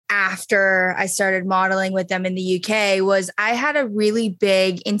after I started modeling with them in the UK was I had a really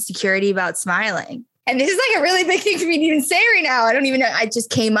big insecurity about smiling. And this is like a really big thing for me to even say right now. I don't even know. I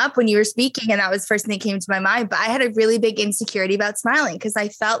just came up when you were speaking and that was the first thing that came to my mind. But I had a really big insecurity about smiling because I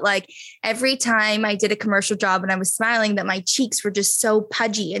felt like every time I did a commercial job and I was smiling that my cheeks were just so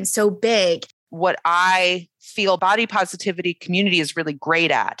pudgy and so big. What I feel body positivity community is really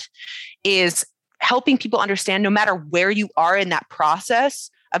great at is helping people understand no matter where you are in that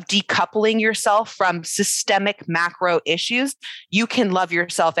process of decoupling yourself from systemic macro issues, you can love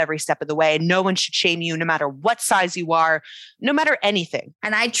yourself every step of the way. No one should shame you no matter what size you are, no matter anything.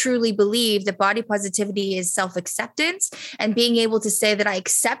 And I truly believe that body positivity is self-acceptance and being able to say that I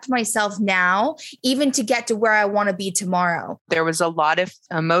accept myself now, even to get to where I want to be tomorrow. There was a lot of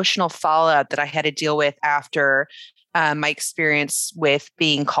emotional fallout that I had to deal with after my experience with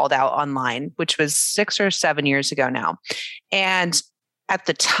being called out online, which was 6 or 7 years ago now. And at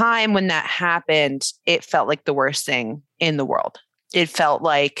the time when that happened, it felt like the worst thing in the world. It felt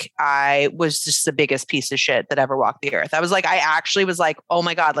like I was just the biggest piece of shit that ever walked the earth. I actually was like, oh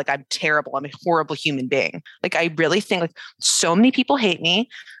my God, like I'm terrible. I'm a horrible human being. Like, I really think like so many people hate me.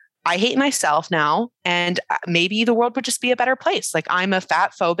 I hate myself now. And maybe the world would just be a better place. Like, I'm a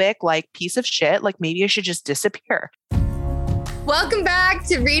fat phobic, like piece of shit. Like, maybe I should just disappear. Welcome back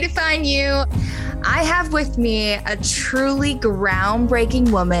to Redefine You. I have with me a truly groundbreaking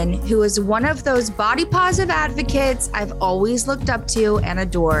woman who is one of those body positive advocates I've always looked up to and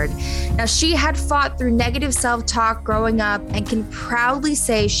adored. Now, she had fought through negative self-talk growing up and can proudly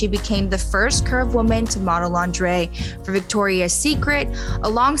say she became the first curve woman to model lingerie for Victoria's Secret,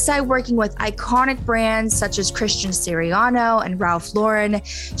 alongside working with iconic brands such as Christian Siriano and Ralph Lauren.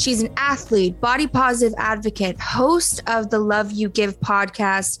 She's an athlete, body positive advocate, host of the Love You Give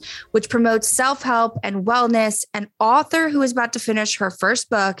podcast, which promotes self-help and wellness, an author who is about to finish her first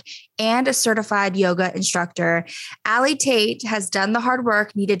book, and a certified yoga instructor. Ali Tate has done the hard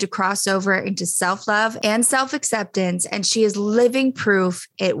work needed to cross over into self-love and self-acceptance, and she is living proof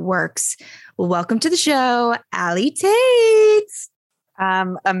it works. Well, welcome to the show, Ali Tate.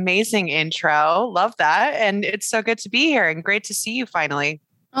 Amazing intro. Love that. And it's so good to be here and great to see you finally.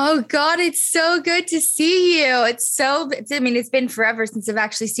 Oh God, it's so good to see you. It's been forever since I've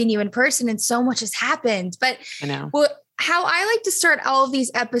actually seen you in person and so much has happened. But I know. How I like to start all of these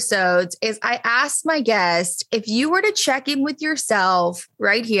episodes is I ask my guest, if you were to check in with yourself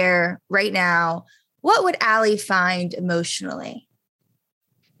right here, right now, what would Ali find emotionally?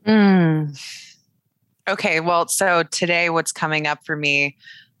 Okay. Well, so today what's coming up for me,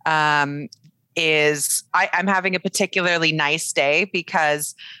 is I'm having a particularly nice day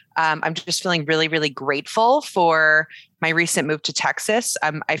because I'm just feeling really, really grateful for my recent move to Texas.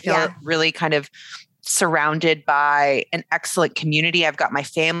 I feel really kind of surrounded by an excellent community. I've got my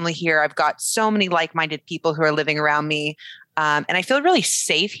family here. I've got so many like-minded people who are living around me. And I feel really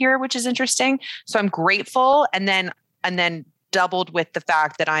safe here, which is interesting. So I'm grateful. And then doubled with the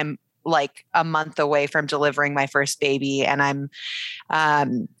fact that I'm like a month away from delivering my first baby. And I'm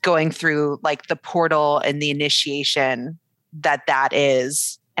going through like the portal and the initiation that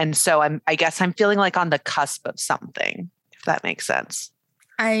is. And so I guess I'm feeling like on the cusp of something, if that makes sense.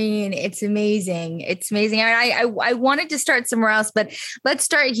 I mean, it's amazing. It's amazing. I wanted to start somewhere else, but let's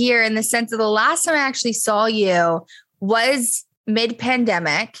start here in the sense of the last time I actually saw you was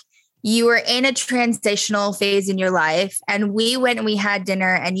mid-pandemic. You were in a transitional phase in your life, and we went and we had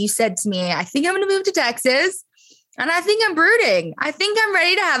dinner, and you said to me, I think I'm going to move to Texas, and I think I'm brooding. I think I'm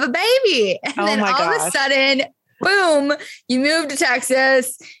ready to have a baby. And then all of a sudden, boom, you moved to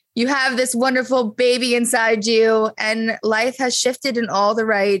Texas. You have this wonderful baby inside you, and life has shifted in all the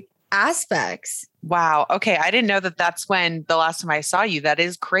right aspects. Wow. Okay. I didn't know that that's when the last time I saw you. That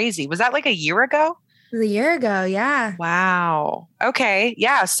is crazy. Was that like a year ago? It was a year ago. Yeah. Wow. Okay.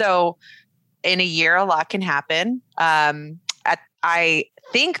 Yeah. So in a year, a lot can happen. I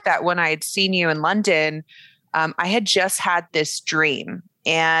think that when I had seen you in London, I had just had this dream.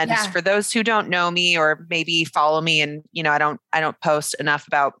 And for those who don't know me or maybe follow me, and I don't post enough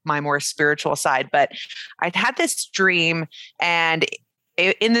about my more spiritual side, but I'd had this dream, and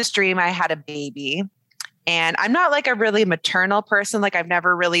in this dream I had a baby. And I'm not like a really maternal person. Like, I've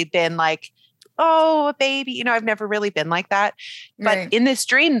never really been like, oh, a baby, I've never really been like that. But in this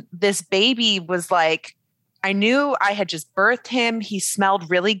dream, this baby was like, I knew I had just birthed him. He smelled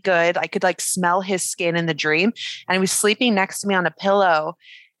really good. I could like smell his skin in the dream. And he was sleeping next to me on a pillow.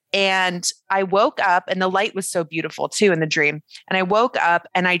 And I woke up, and the light was so beautiful too in the dream. And I woke up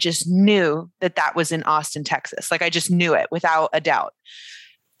and I just knew that was in Austin, Texas. Like, I just knew it without a doubt.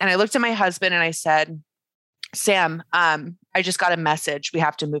 And I looked at my husband and I said, Sam, I just got a message. We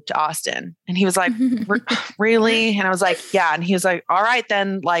have to move to Austin. And he was like, really? And I was like, yeah. And he was like, all right,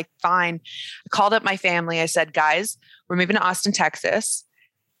 then, like, fine. I called up my family. I said, guys, we're moving to Austin, Texas.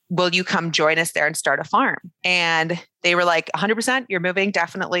 Will you come join us there and start a farm? And they were like, 100%, you're moving.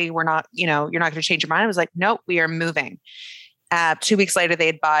 Definitely. We're not, you're not going to change your mind. I was like, nope, we are moving. 2 weeks later, they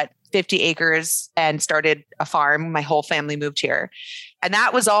had bought 50 acres and started a farm. My whole family moved here. And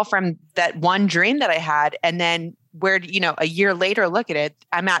that was all from that one dream that I had. And then a year later, look at it,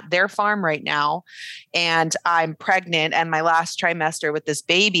 I'm at their farm right now and I'm pregnant and my last trimester with this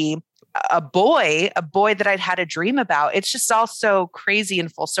baby, a boy that I'd had a dream about. It's just all so crazy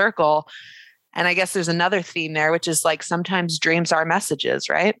and full circle. And I guess there's another theme there, which is like, sometimes dreams are messages,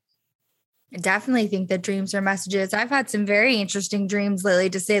 right? I definitely think that dreams are messages. I've had some very interesting dreams lately,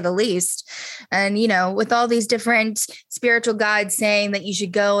 to say the least. And, with all these different spiritual guides saying that you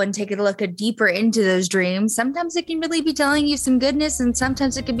should go and take a look deeper into those dreams, sometimes it can really be telling you some goodness, and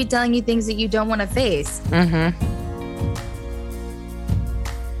sometimes it can be telling you things that you don't want to face. Mm-hmm.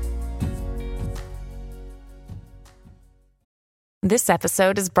 This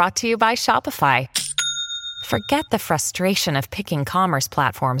episode is brought to you by Shopify. Forget the frustration of picking commerce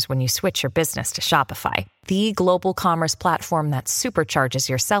platforms when you switch your business to Shopify, the global commerce platform that supercharges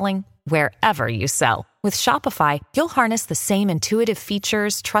your selling wherever you sell. With Shopify, you'll harness the same intuitive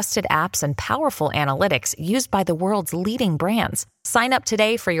features, trusted apps, and powerful analytics used by the world's leading brands. Sign up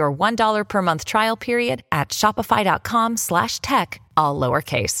today for your $1 per month trial period at shopify.com/tech, all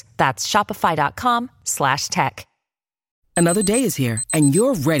lowercase. That's shopify.com/tech. Another day is here, and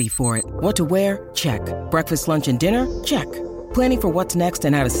you're ready for it. What to wear? Check. Breakfast, lunch, and dinner? Check. Planning for what's next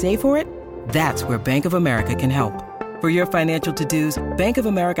and how to save for it? That's where Bank of America can help. For your financial to-dos, Bank of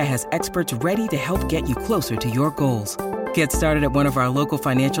America has experts ready to help get you closer to your goals. Get started at one of our local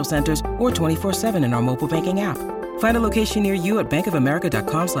financial centers or 24/7 in our mobile banking app. Find a location near you at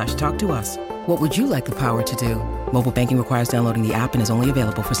bankofamerica.com/talktous. What would you like the power to do? Mobile banking requires downloading the app and is only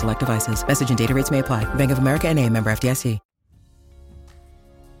available for select devices. Message and data rates may apply. Bank of America NA, member FDIC.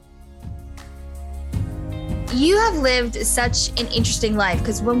 You have lived such an interesting life,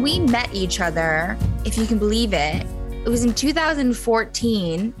 because when we met each other, if you can believe it, it was in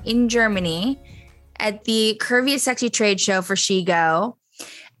 2014 in Germany at the Curviest Sexy Trade Show for Shego.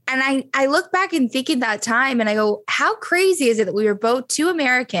 And I look back and think in that time and I go, how crazy is it that we were both two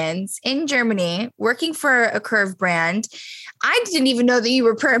Americans in Germany working for a curve brand? I didn't even know that you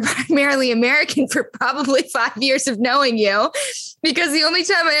were primarily American for probably 5 years of knowing you, because the only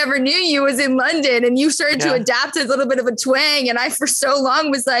time I ever knew you was in London, and you started to adapt a little bit of a twang. And I, for so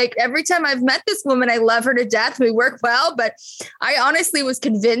long, was like, every time I've met this woman, I love her to death. We work well, but I honestly was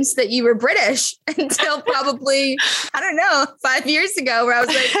convinced that you were British until probably, I don't know, 5 years ago, where I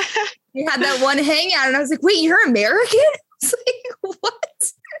was like, you had that one hangout and I was like, wait, you're American? I was like,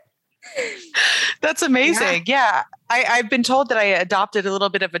 what? That's amazing. Yeah. I've been told that I adopted a little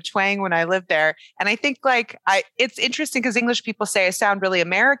bit of a twang when I lived there. And I think it's interesting because English people say I sound really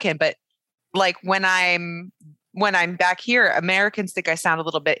American, but like when I'm back here, Americans think I sound a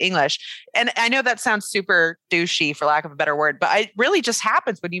little bit English. And I know that sounds super douchey, for lack of a better word, but it really just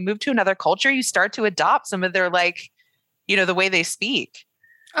happens when you move to another culture, you start to adopt some of their the way they speak.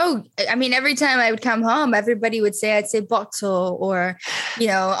 Oh, I mean, every time I would come home, everybody would say, I'd say bottle or,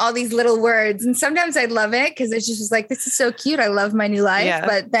 all these little words. And sometimes I'd love it because it's just like, this is so cute. I love my new life. Yeah.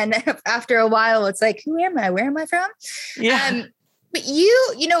 But then after a while, it's like, who am I? Where am I from? Yeah. But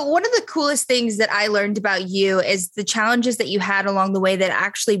one of the coolest things that I learned about you is the challenges that you had along the way that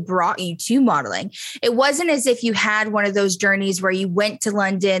actually brought you to modeling. It wasn't as if you had one of those journeys where you went to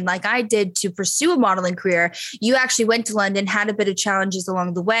London like I did to pursue a modeling career. You actually went to London, had a bit of challenges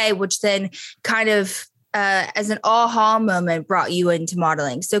along the way, which then kind of as an aha moment brought you into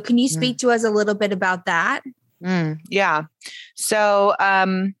modeling. So can you speak to us a little bit about that? Yeah. So,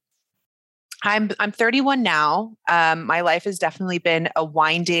 I'm 31 now. My life has definitely been a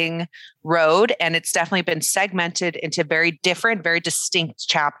winding road, and it's definitely been segmented into very different, very distinct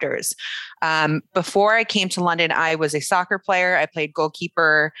chapters. Before I came to London, I was a soccer player. I played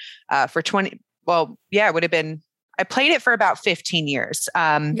goalkeeper for I played it for about 15 years.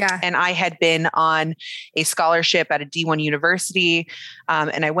 And I had been on a scholarship at a D1 university.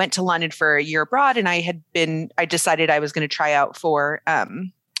 And I went to London for a year abroad, and I decided I was going to try out for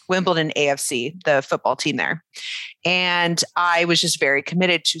Wimbledon AFC, the football team there. And I was just very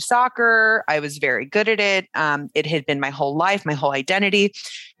committed to soccer. I was very good at it. It had been my whole life, my whole identity.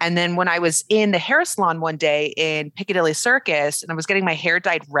 And then when I was in the hair salon one day in Piccadilly Circus, and I was getting my hair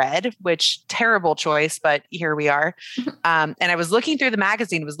dyed red, which terrible choice, but here we are. And I was looking through the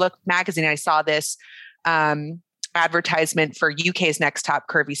magazine, and I saw this advertisement for UK's Next Top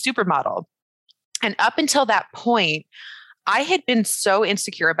Curvy Supermodel. And up until that point, I had been so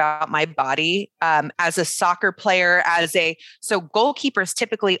insecure about my body as a soccer player, so goalkeepers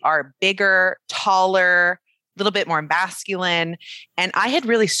typically are bigger, taller, a little bit more masculine. And I had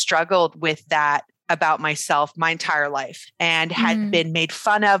really struggled with that about myself my entire life and had been made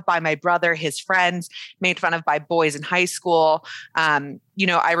fun of by my brother, his friends, made fun of by boys in high school.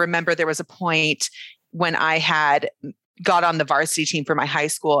 I remember there was a point when I had got on the varsity team for my high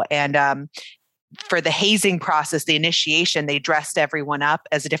school, and for the hazing process, the initiation, they dressed everyone up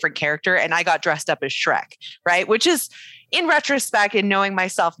as a different character. And I got dressed up as Shrek, right? Which is, in retrospect and knowing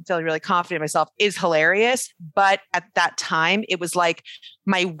myself and feeling really confident in myself, is hilarious. But at that time, it was like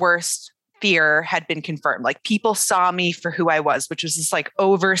my worst fear had been confirmed. Like, people saw me for who I was, which was this like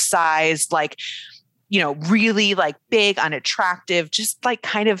oversized, like, really like big, unattractive, just like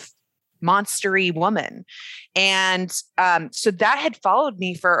kind of monstery woman. And so that had followed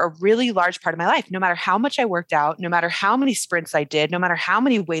me for a really large part of my life. No matter how much I worked out, no matter how many sprints I did, no matter how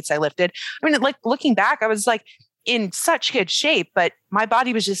many weights I lifted. I mean, like, looking back, I was like in such good shape, but my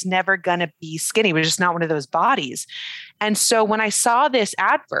body was just never going to be skinny. It was just not one of those bodies. And so when I saw this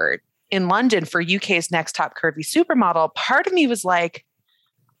advert in London for UK's Next Top Curvy Supermodel, part of me was like,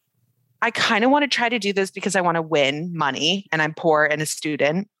 I kind of want to try to do this because I want to win money and I'm poor and a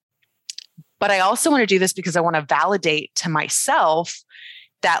student. But I also want to do this because I want to validate to myself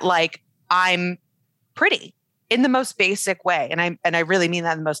that, like, I'm pretty in the most basic way. And I really mean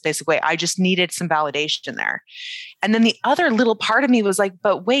that in the most basic way. I just needed some validation there. And then the other little part of me was like,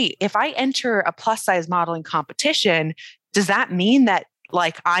 but wait, if I enter a plus size modeling competition, does that mean that,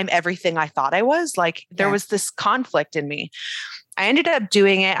 like, I'm everything I thought I was? Like, there was this conflict in me. I ended up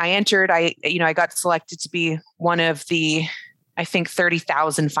doing it. I entered, I got selected to be one of the, I think,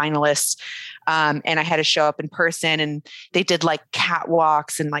 30,000 finalists. And I had to show up in person, and they did like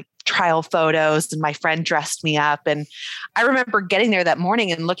catwalks and like trial photos, and my friend dressed me up. And I remember getting there that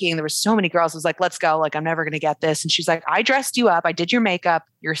morning and looking, and there were so many girls. I was like, let's go. Like, I'm never going to get this. And she's like, I dressed you up. I did your makeup.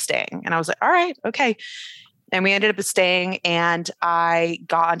 You're staying. And I was like, all right, okay. And we ended up staying, and I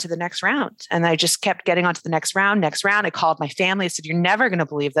got onto the next round, and I just kept getting onto the next round. I called my family. I said, you're never going to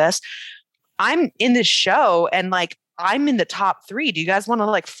believe this. I'm in this show, and like, I'm in the top 3. Do you guys want to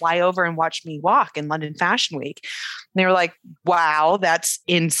like fly over and watch me walk in London Fashion Week? And they were like, wow, that's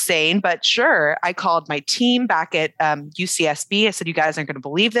insane. But sure. I called my team back at UCSB. I said, you guys aren't going to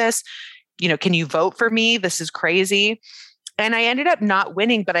believe this. Can you vote for me? This is crazy. And I ended up not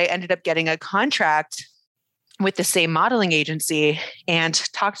winning, but I ended up getting a contract with the same modeling agency and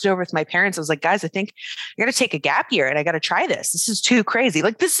talked it over with my parents. I was like, guys, I think I got to take a gap year and I got to try this. This is too crazy.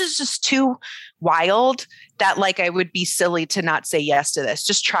 Like, this is just too wild that, like, I would be silly to not say yes to this.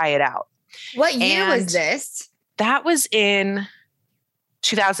 Just try it out. What year was this? That was in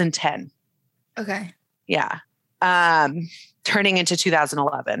 2010. Okay. Yeah. Turning into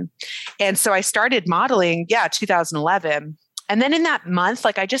 2011. And so I started modeling, 2011. And then in that month,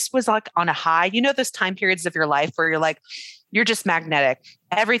 like, I just was like on a high, those time periods of your life where you're like, you're just magnetic.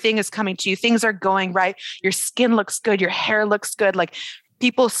 Everything is coming to you. Things are going right. Your skin looks good. Your hair looks good. Like,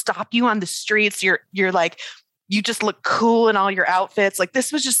 people stop you on the streets. You're like, you just look cool in all your outfits. Like,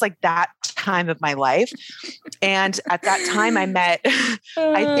 this was just like that time of my life. And at that time I met,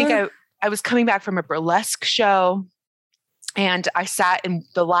 I think I was coming back from a burlesque show. And I sat in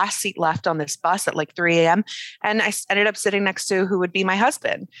the last seat left on this bus at like 3 a.m. And I ended up sitting next to who would be my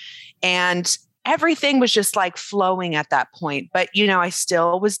husband. And everything was just like flowing at that point. But, I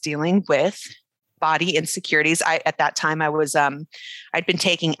still was dealing with body insecurities. At that time I was, I'd been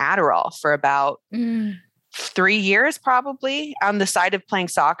taking Adderall for about 3 years, probably, on the side of playing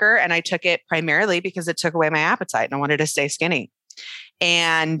soccer. And I took it primarily because it took away my appetite and I wanted to stay skinny.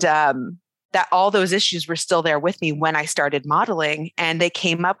 And, that all those issues were still there with me when I started modeling, and they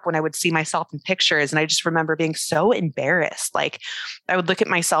came up when I would see myself in pictures. And I just remember being so embarrassed. Like, I would look at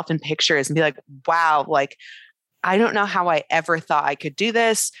myself in pictures and be like, wow, like, I don't know how I ever thought I could do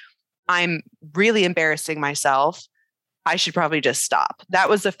this. I'm really embarrassing myself. I should probably just stop. That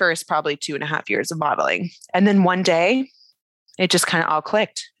was the first probably 2.5 years of modeling. And then one day it just kind of all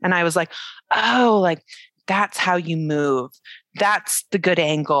clicked. And I was like, oh, like, that's how you move. That's the good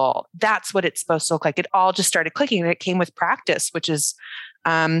angle. That's what it's supposed to look like. It all just started clicking, and it came with practice, which is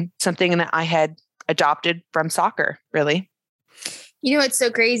something that I had adopted from soccer, really. You know, what's so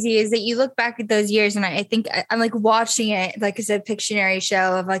crazy is that you look back at those years and I think I'm like watching it, like I said, Pictionary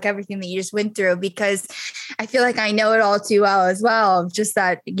show of like everything that you just went through, because I feel like I know it all too well as well, of just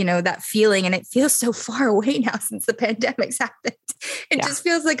that, you know, that feeling. And it feels so far away now since the pandemic's happened. It just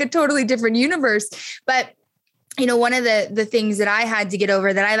feels like a totally different universe. But you know, one of the things that I had to get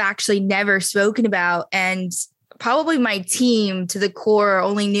over that I've actually never spoken about, and probably my team to the core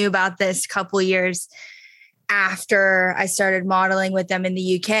only knew about this a couple of years after I started modeling with them in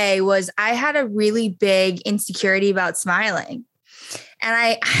the UK, was I had a really big insecurity about smiling.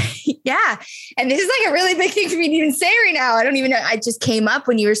 And and this is like a really big thing for me to even say right now. I don't even know. I just came up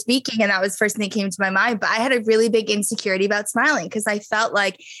when you were speaking and that was the first thing that came to my mind. But I had a really big insecurity about smiling because I felt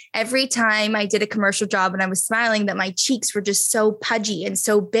like every time I did a commercial job and I was smiling, that my cheeks were just so pudgy and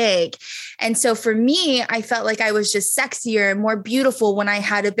so big. And so for me, I felt like I was just sexier and more beautiful when I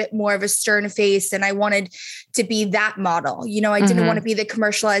had a bit more of a stern face. And I wanted to be that model. You know, I didn't want to be the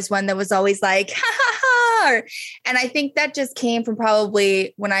commercialized one that was always like, ha ha ha. And I think that just came from probably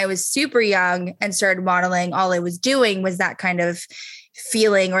when I was super young and started modeling, all I was doing was that kind of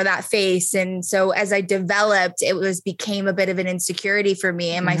feeling or that face. And so as I developed, became a bit of an insecurity for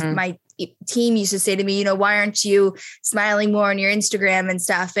me. And my team used to say to me, you know, why aren't you smiling more on your Instagram and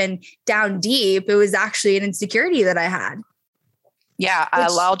stuff? And down deep, it was actually an insecurity that I had. Yeah,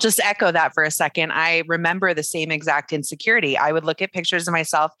 I'll just echo that for a second. I remember the same exact insecurity. I would look at pictures of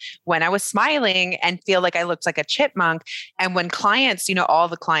myself when I was smiling and feel like I looked like a chipmunk. And when clients, you know, all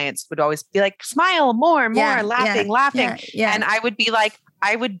the clients would always be like, smile more, laughing. Yeah. And I would be like,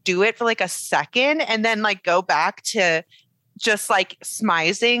 I would do it for like a second and then like go back to just like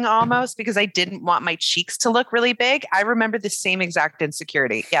smizing almost because I didn't want my cheeks to look really big. I remember the same exact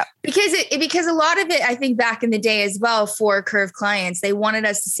insecurity. Yeah. Because a lot of it, I think back in the day as well for Curve clients, they wanted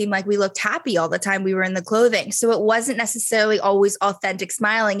us to seem like we looked happy all the time we were in the clothing. So it wasn't necessarily always authentic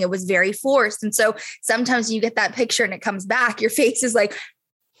smiling. It was very forced. And so sometimes you get that picture and it comes back, your face is like,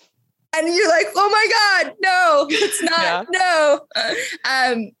 and you're like, oh my God, no, it's not,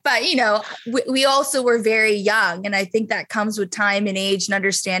 no. But, you know, we also were very young. And I think that comes with time and age and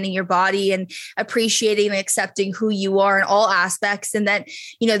understanding your body and appreciating and accepting who you are in all aspects. And that,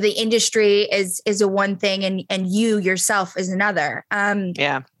 you know, the industry is a one thing and you yourself is another.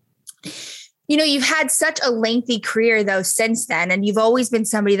 You know, you've had such a lengthy career, though, since then, and you've always been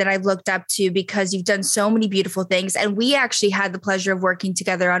somebody that I've looked up to because you've done so many beautiful things. And we actually had the pleasure of working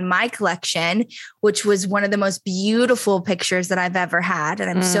together on my collection, which was one of the most beautiful pictures that I've ever had. And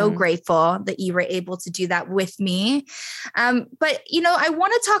I'm so grateful that you were able to do that with me. But, you know, I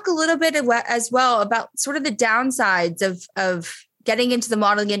want to talk a little bit as well about sort of the downsides of getting into the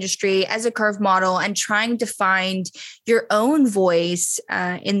modeling industry as a Curve model and trying to find your own voice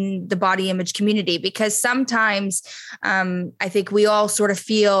in the body image community. Because sometimes I think we all sort of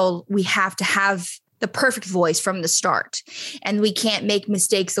feel we have to have the perfect voice from the start and we can't make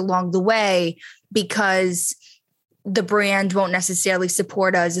mistakes along the way because the brand won't necessarily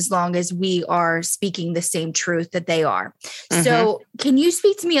support us as long as we are speaking the same truth that they are. So can you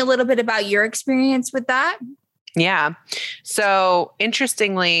speak to me a little bit about your experience with that? Yeah. So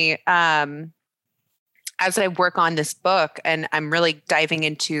interestingly, as I work on this book and I'm really diving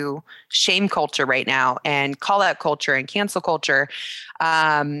into shame culture right now and call out culture and cancel culture,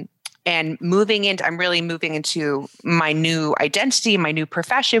 and I'm really moving into my new identity, my new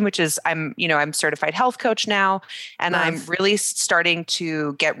profession, which is I'm certified health coach now. And I'm really starting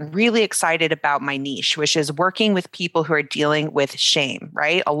to get really excited about my niche, which is working with people who are dealing with shame,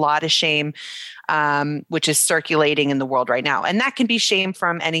 right? A lot of shame, which is circulating in the world right now. And that can be shame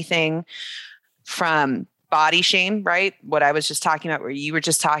from anything from body shame, right? What I was just talking about, where you were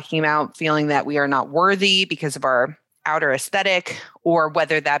just talking about feeling that we are not worthy because of our outer aesthetic, or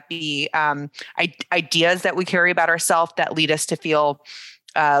whether that be ideas that we carry about ourselves that lead us to feel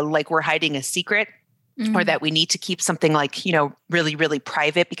like we're hiding a secret, or that we need to keep something like, you know, really, really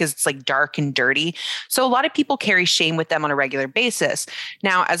private because it's like dark and dirty. So a lot of people carry shame with them on a regular basis.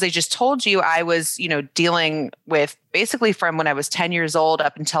 Now, as I just told you, I was, you know, dealing with basically from when I was 10 years old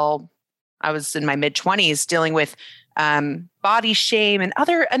up until I was in my mid-20s, dealing with body shame and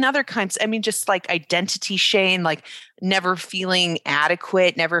other kinds. I mean, just like identity shame, like never feeling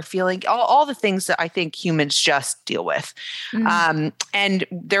adequate, never feeling all the things that I think humans just deal with. And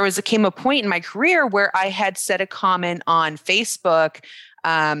there came a point in my career where I had said a comment on Facebook,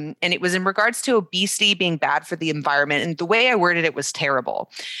 and it was in regards to obesity being bad for the environment. And the way I worded it was terrible.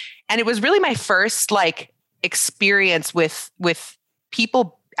 And it was really my first like experience with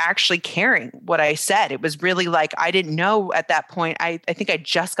people actually caring what I said. It was really like, I didn't know at that point. I think I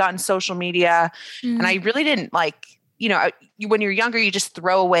just got in social media and I really didn't like, when you're younger, you just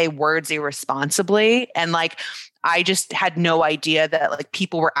throw away words irresponsibly. And like, I just had no idea that like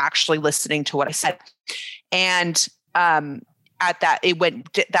people were actually listening to what I said. And, at that,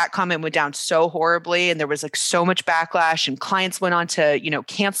 that comment went down so horribly, and there was like so much backlash, and clients went on to,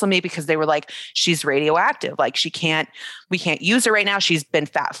 cancel me because they were like, she's radioactive. Like we can't use her right now. She's been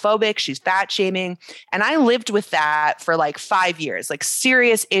fat phobic. She's fat shaming. And I lived with that for like 5 years, like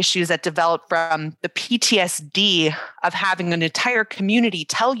serious issues that developed from the PTSD of having an entire community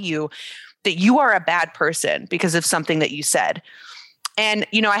tell you that you are a bad person because of something that you said. And,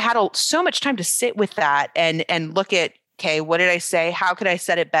 I had so much time to sit with that and look at, okay, what did I say? How could I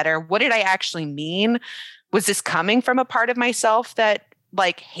said it better? What did I actually mean? Was this coming from a part of myself that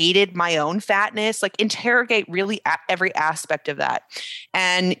like hated my own fatness? Like interrogate really every aspect of that.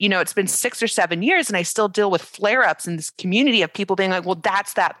 And, it's been 6 or 7 years and I still deal with flare-ups in this community of people being like, well,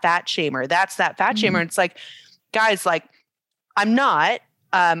 that's that fat shamer. That's that fat shamer. And it's like, guys, like I'm not,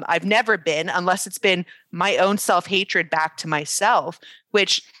 I've never been, unless it's been my own self-hatred back to myself,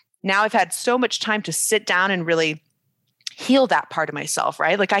 which now I've had so much time to sit down and really heal that part of myself,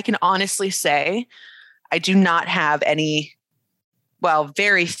 right? Like I can honestly say I do not have any,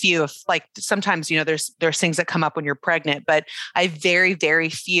 very few, like sometimes, there's things that come up when you're pregnant, but I have very, very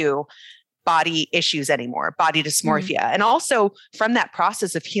few body issues anymore, body dysmorphia. And also from that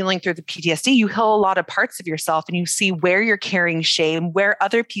process of healing through the PTSD, you heal a lot of parts of yourself and you see where you're carrying shame, where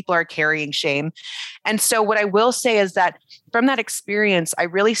other people are carrying shame. And so what I will say is that from that experience, I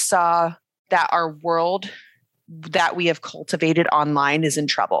really saw that our world that we have cultivated online is in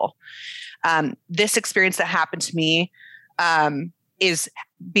trouble. This experience that happened to me is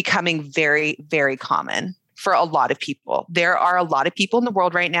becoming very, very common for a lot of people. There are a lot of people in the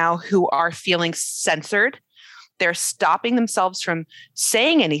world right now who are feeling censored. They're stopping themselves from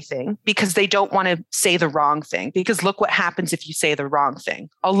saying anything because they don't want to say the wrong thing. Because look what happens if you say the wrong thing.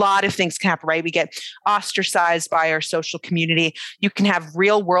 A lot of things can happen, right? We get ostracized by our social community. You can have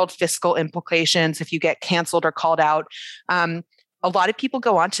real world fiscal implications if you get canceled or called out. A lot of people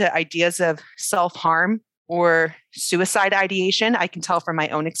go on to ideas of self-harm or suicide ideation. I can tell from my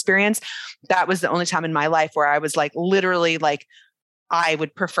own experience, that was the only time in my life where I was like, literally like, I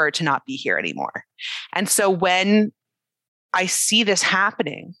would prefer to not be here anymore. And so when I see this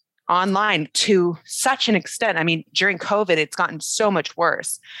happening online to such an extent, I mean, during COVID, it's gotten so much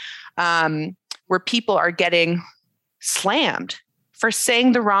worse, where people are getting slammed for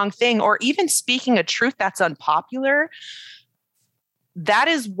saying the wrong thing or even speaking a truth that's unpopular. That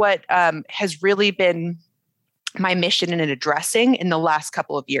is what has really been my mission in addressing in the last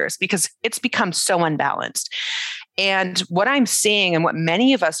couple of years, because it's become so unbalanced. And what I'm seeing and what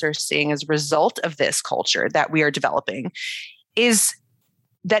many of us are seeing as a result of this culture that we are developing is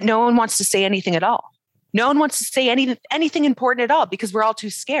that no one wants to say anything at all. No one wants to say anything important at all because we're all too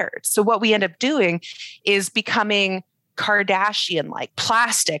scared. So what we end up doing is becoming Kardashian-like,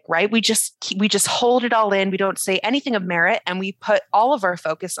 plastic, right? We just hold it all in. We don't say anything of merit, and we put all of our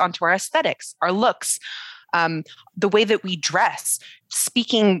focus onto our aesthetics, our looks, the way that we dress,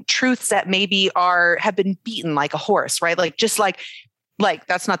 speaking truths that maybe have been beaten like a horse, right? Like just like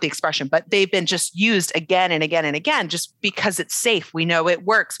that's not the expression, but they've been just used again and again and again, just because it's safe. We know it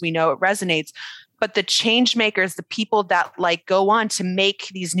works. We know it resonates. But the change makers, the people that like go on to make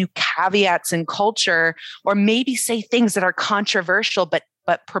these new caveats in culture, or maybe say things that are controversial, but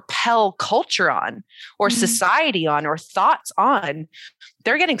propel culture on, or society on, or thoughts on,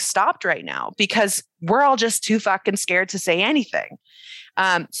 they're getting stopped right now because we're all just too fucking scared to say anything.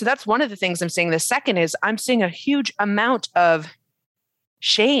 So that's one of the things I'm seeing. The second is I'm seeing a huge amount of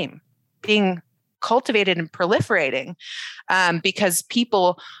shame being cultivated and proliferating because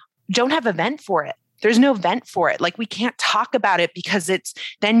people don't have a vent for it. There's no vent for it. Like we can't talk about it because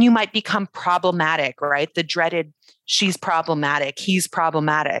then you might become problematic, right? The dreaded, she's problematic, he's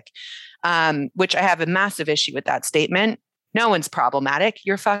problematic, which I have a massive issue with that statement. No one's problematic.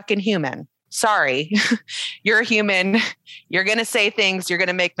 You're fucking human. Sorry. You're human. You're going to say things. You're going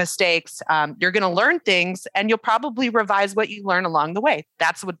to make mistakes. You're going to learn things, and you'll probably revise what you learn along the way.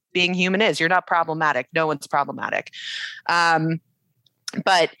 That's what being human is. You're not problematic. No one's problematic.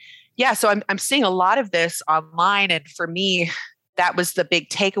 But yeah, so I'm seeing a lot of this online. And for me, that was the big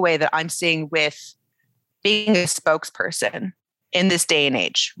takeaway that I'm seeing with being a spokesperson in this day and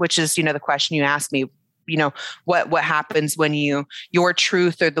age, which is, the question you asked me, what happens when your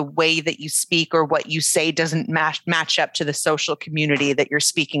truth or the way that you speak or what you say doesn't match up to the social community that you're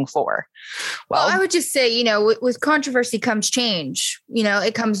speaking for? Well, I would just say, with controversy comes change.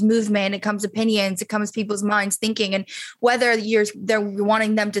 It comes movement, it comes opinions, it comes people's minds thinking, and whether they're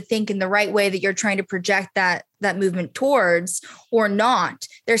wanting them to think in the right way that you're trying to project that that movement towards or not,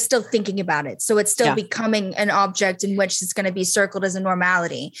 they're still thinking about it. So it's still becoming an object in which it's going to be circled as a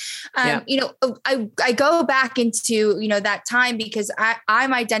normality. You know, I go back into, you know, that time because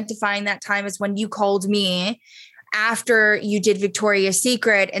I'm identifying that time as when you called me after you did Victoria's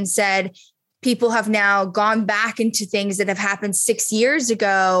Secret and said, people have now gone back into things that have happened 6 years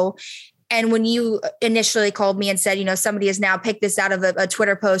ago. And when you initially called me and said, you know, somebody has now picked this out of a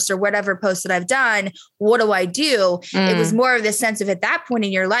Twitter post or whatever post that I've done, what do I do? It was more of the sense of at that point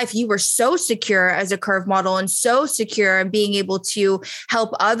in your life, you were so secure as a curve model and so secure in being able to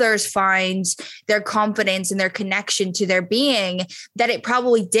help others find their confidence and their connection to their being, that it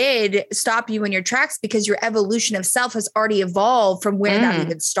probably did stop you in your tracks because your evolution of self has already evolved from where that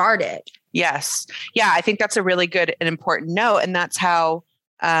even started. Yes. Yeah. I think that's a really good and important note. And that's how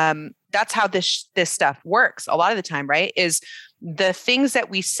this stuff works a lot of the time, right? Is the things that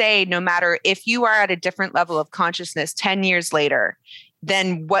we say, no matter if you are at a different level of consciousness 10 years later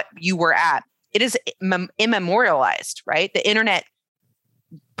than what you were at, it is immemorialized, right? The internet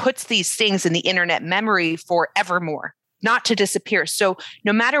puts these things in the internet memory forevermore, not to disappear. So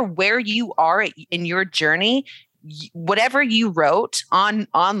no matter where you are in your journey, whatever you wrote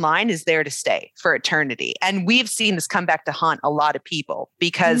online is there to stay for eternity. And we've seen this come back to haunt a lot of people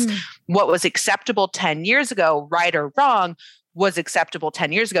because what was acceptable 10 years ago, right or wrong, was acceptable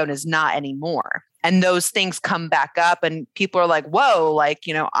 10 years ago and is not anymore. And those things come back up and people are like, whoa, like,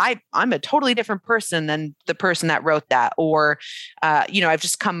 you know, I'm a totally different person than the person that wrote that. Or, you know, I've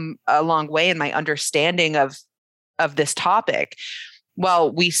just come a long way in my understanding of this topic.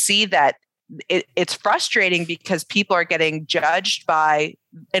 Well, we see that it's frustrating because people are getting judged by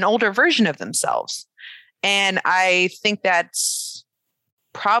an older version of themselves. And I think that's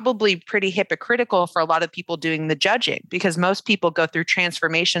probably pretty hypocritical for a lot of people doing the judging, because most people go through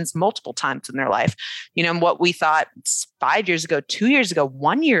transformations multiple times in their life. You know, what we thought 5 years ago, 2 years ago,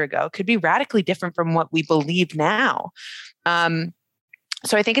 1 year ago could be radically different from what we believe now.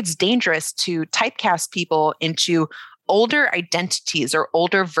 So I think it's dangerous to typecast people into older identities or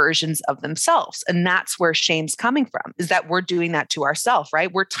older versions of themselves. And that's where shame's coming from, is that we're doing that to ourselves,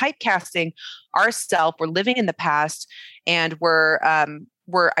 right? We're typecasting ourselves. We're living in the past and we're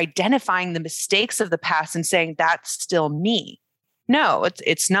identifying the mistakes of the past and saying, that's still me. No,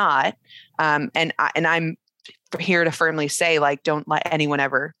 it's not. And I'm here to firmly say, like, don't let anyone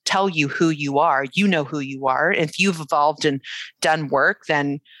ever tell you who you are. You know who you are. If you've evolved and done work,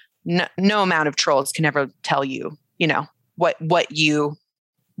 then no amount of trolls can ever tell you, you know, what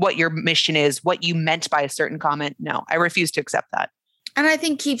your mission is, what you meant by a certain comment. No, I refuse to accept that. And I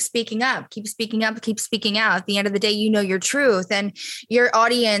think keep speaking up, keep speaking out. At the end of the day, you know your truth, and your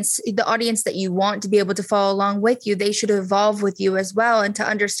audience, the audience that you want to be able to follow along with you, they should evolve with you as well. And to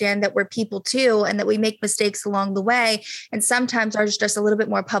understand that we're people too, and that we make mistakes along the way. And sometimes ours just a little bit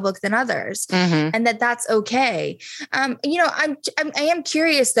more public than others, and that's okay. You know, I am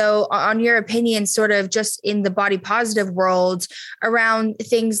curious though, on your opinion, sort of just in the body positive world around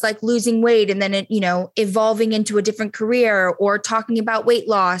things like losing weight and then, you know, evolving into a different career or talking about weight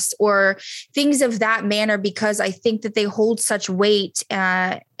loss or things of that manner, because I think that they hold such weight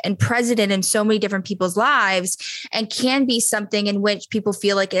and precedent in so many different people's lives, and can be something in which people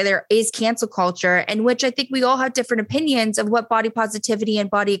feel like there is cancel culture, and which I think we all have different opinions of what body positivity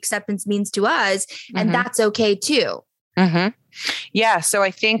and body acceptance means to us. And that's okay too. Yeah. So I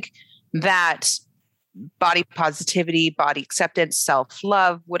think that body positivity, body acceptance,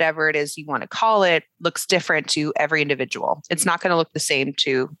 self-love, whatever it is you want to call it, looks different to every individual. It's not going to look the same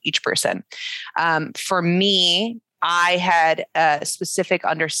to each person. For me, I had a specific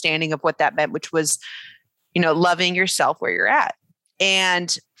understanding of what that meant, which was, you know, loving yourself where you're at.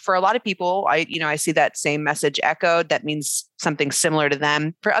 And for a lot of people, I see that same message echoed. That means something similar to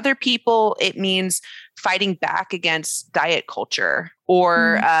them. For other people, it means fighting back against diet culture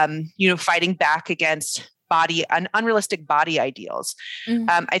or, fighting back against unrealistic body ideals.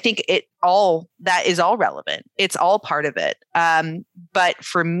 I think that is all relevant. It's all part of it. But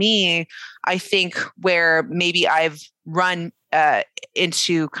for me, I think where maybe I've run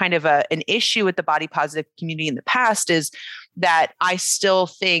into kind of an issue with the body positive community in the past is that I still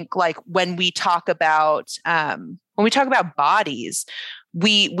think, like, when we talk about bodies,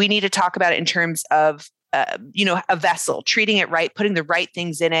 we need to talk about it in terms of a vessel, treating it right, putting the right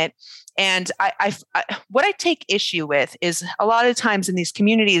things in it. And what I take issue with is a lot of times in these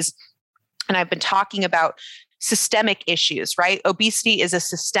communities, and I've been talking about systemic issues, right? Obesity is a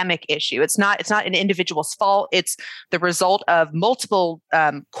systemic issue. It's not an individual's fault. It's the result of multiple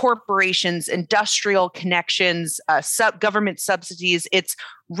corporations, industrial connections, government subsidies. It's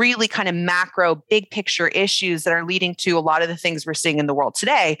really kind of macro, big picture issues that are leading to a lot of the things we're seeing in the world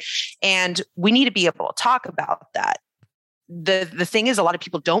today. And we need to be able to talk about that. The thing is, a lot of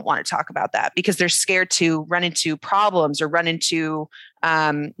people don't want to talk about that because they're scared to run into problems or run into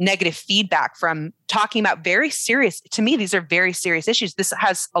negative feedback from talking about very serious, to me, these are very serious issues. This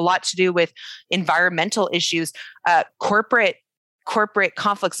has a lot to do with environmental issues, corporate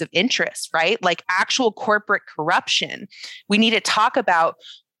conflicts of interest, right? Like actual corporate corruption. We need to talk about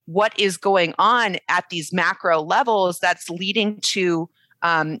what is going on at these macro levels that's leading to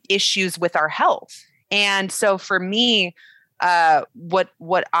issues with our health. And so for me,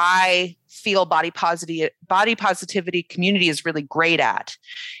 what I feel body positivity community is really great at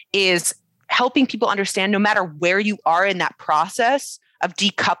is helping people understand no matter where you are in that process of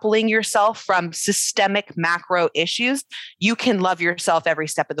decoupling yourself from systemic macro issues, you can love yourself every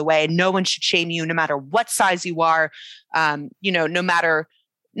step of the way. And no one should shame you no matter what size you are, no matter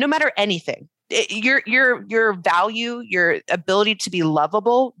anything. Your value, your ability to be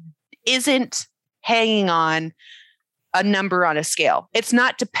lovable isn't hanging on a number on a scale. It's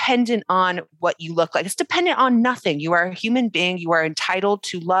not dependent on what you look like. It's dependent on nothing. You are a human being. You are entitled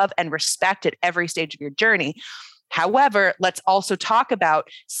to love and respect at every stage of your journey. However, let's also talk about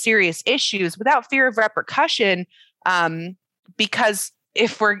serious issues without fear of repercussion, because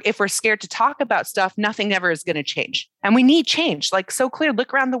if we're scared to talk about stuff, nothing ever is going to change. And we need change. Like so clear.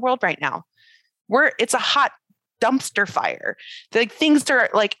 Look around the world right now. It's a hot dumpster fire. Like things are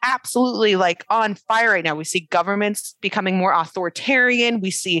like absolutely like on fire right now. We see governments becoming more authoritarian.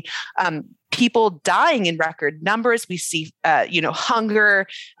 We see people dying in record numbers. We see hunger,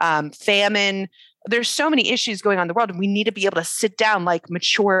 famine. There's so many issues going on in the world, and we need to be able to sit down like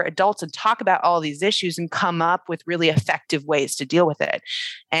mature adults and talk about all these issues and come up with really effective ways to deal with it.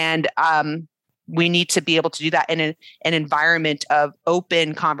 And we need to be able to do that in an environment of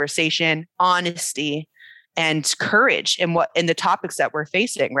open conversation, honesty, and courage in the topics that we're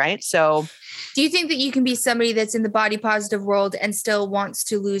facing, right? So do you think that you can be somebody that's in the body positive world and still wants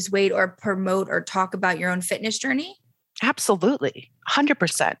to lose weight or promote or talk about your own fitness journey? Absolutely.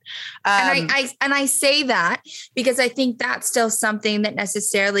 100%. And I say that because I think that's still something that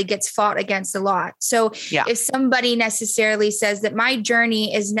necessarily gets fought against a lot. So if somebody necessarily says that my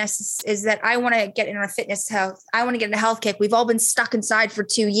journey is that I want to get in a fitness health, I want to get in a health kick. We've all been stuck inside for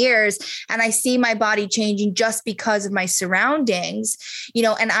 2 years and I see my body changing just because of my surroundings,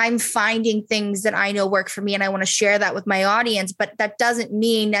 and I'm finding things that I know work for me and I want to share that with my audience. But that doesn't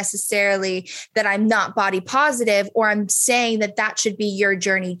mean necessarily that I'm not body positive, or I'm saying that should be your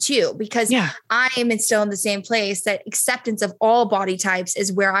journey too, because I am still in the same place that acceptance of all body types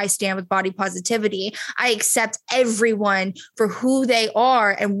is where I stand with body positivity. I accept everyone for who they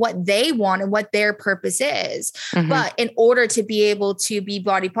are and what they want and what their purpose is. Mm-hmm. But in order to be able to be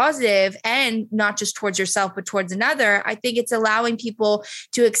body positive and not just towards yourself, but towards another, I think it's allowing people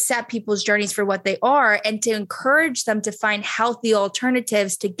to accept people's journeys for what they are and to encourage them to find healthy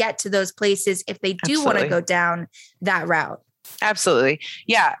alternatives to get to those places if they do want to go down that route. Absolutely.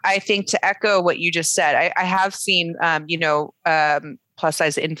 Yeah. I think to echo what you just said, I have seen, plus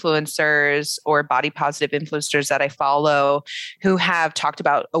size influencers or body positive influencers that I follow who have talked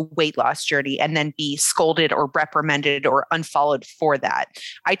about a weight loss journey and then be scolded or reprimanded or unfollowed for that.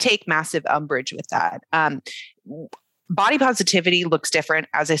 I take massive umbrage with that. Body positivity looks different.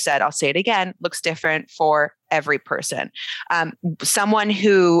 As I said, I'll say it again, looks different for every person. Someone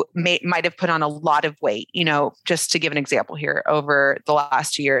who might have put on a lot of weight, just to give an example here, over the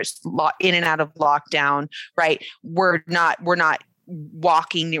last 2 years, in and out of lockdown, right? We're not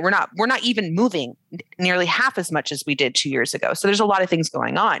walking, we're not even moving nearly half as much as we did 2 years ago. So there's a lot of things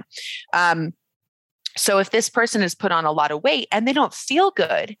going on. So if this person has put on a lot of weight and they don't feel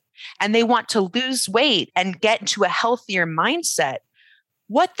good, and they want to lose weight and get into a healthier mindset,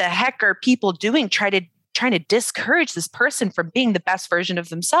 what the heck are people doing trying to discourage this person from being the best version of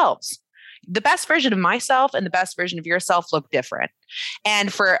themselves? The best version of myself and the best version of yourself look different.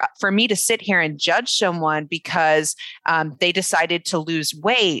 And for me to sit here and judge someone because they decided to lose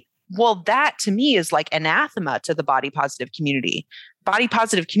weight, well, that to me is like anathema to the body positive community. Body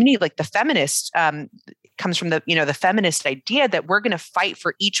positive community, like the feminist, comes from the feminist idea that we're going to fight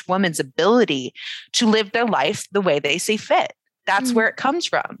for each woman's ability to live their life the way they see fit. That's where it comes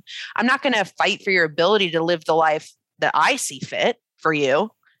from. I'm not going to fight for your ability to live the life that I see fit for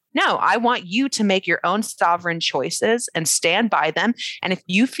you. No, I want you to make your own sovereign choices and stand by them. And if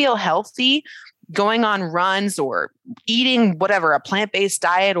you feel healthy going on runs or eating whatever, a plant-based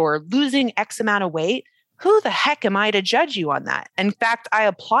diet or losing X amount of weight, who the heck am I to judge you on that? In fact, I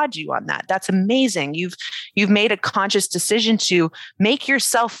applaud you on that. That's amazing. You've made a conscious decision to make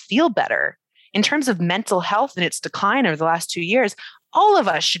yourself feel better. In terms of mental health and its decline over the last 2 years, all of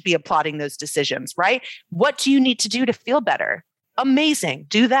us should be applauding those decisions, right? What do you need to do to feel better? Amazing.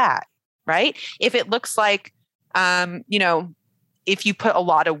 Do that, right? If it looks like, if you put a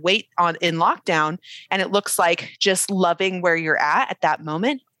lot of weight on in lockdown and it looks like just loving where you're at that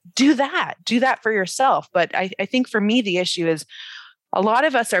moment, do that for yourself. But I think for me, the issue is a lot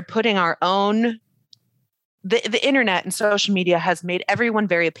of us are putting our own, the internet and social media has made everyone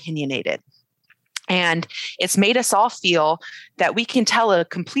very opinionated. And it's made us all feel that we can tell a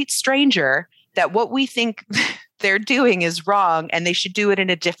complete stranger that what we think they're doing is wrong and they should do it in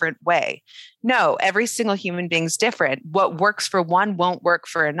a different way. No, every single human being's different. What works for one won't work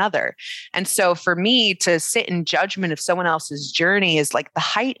for another. And so for me to sit in judgment of someone else's journey is like the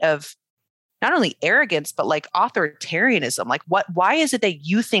height of not only arrogance, but like authoritarianism. Like why is it that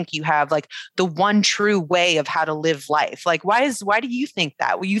you think you have like the one true way of how to live life? Like, why do you think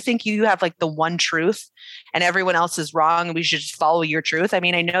that? Well, you think you have like the one truth and everyone else is wrong and we should just follow your truth? I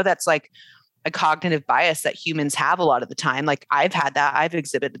mean, I know that's like a cognitive bias that humans have a lot of the time. Like I've had that, I've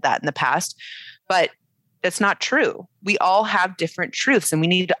exhibited that in the past, but that's not true. We all have different truths and we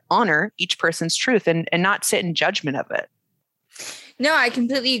need to honor each person's truth and not sit in judgment of it. No, I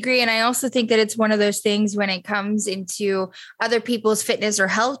completely agree. And I also think that it's one of those things when it comes into other people's fitness or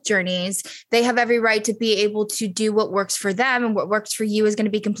health journeys, they have every right to be able to do what works for them, and what works for you is going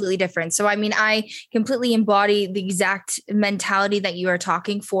to be completely different. So, I mean, I completely embody the exact mentality that you are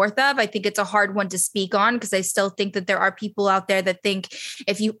talking forth of. I think it's a hard one to speak on because I still think that there are people out there that think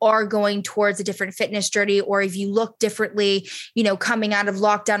if you are going towards a different fitness journey, or if you look differently, coming out of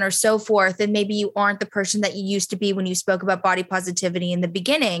lockdown or so forth, then maybe you aren't the person that you used to be when you spoke about body positivity in the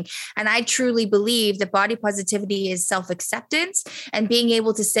beginning. And I truly believe that body positivity is self-acceptance and being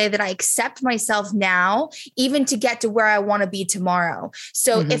able to say that I accept myself now, even to get to where I want to be tomorrow.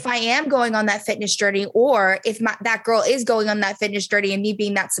 So if I am going on that fitness journey, or if that girl is going on that fitness journey and me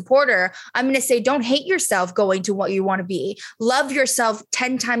being that supporter, I'm going to say, don't hate yourself going to what you want to be. Love yourself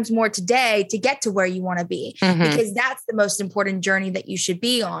 10 times more today to get to where you want to be, because that's the most important journey that you should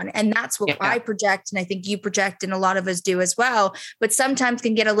be on. And that's what I project. And I think you project, and a lot of us do as well. But sometimes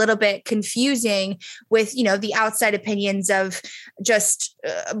can get a little bit confusing with, the outside opinions of just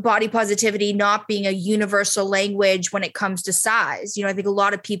body positivity not being a universal language when it comes to size. I think a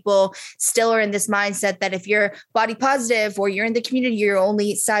lot of people still are in this mindset that if you're body positive or you're in the community, you're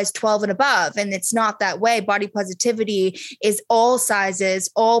only size 12 and above. And it's not that way. Body positivity is all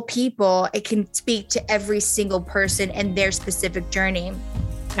sizes, all people. It can speak to every single person and their specific journey.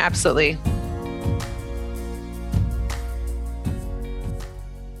 Absolutely.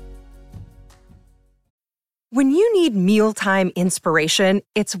 When you need mealtime inspiration,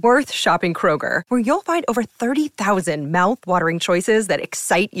 it's worth shopping Kroger, where you'll find over 30,000 mouth-watering choices that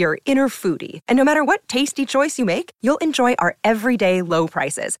excite your inner foodie. And no matter what tasty choice you make, you'll enjoy our everyday low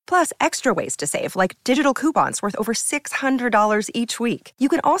prices, plus extra ways to save, like digital coupons worth over $600 each week. You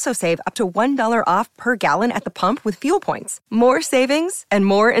can also save up to $1 off per gallon at the pump with fuel points. More savings and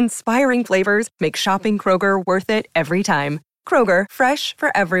more inspiring flavors make shopping Kroger worth it every time. Kroger, fresh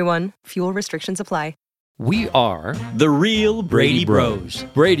for everyone. Fuel restrictions apply. We are the real Brady Bros.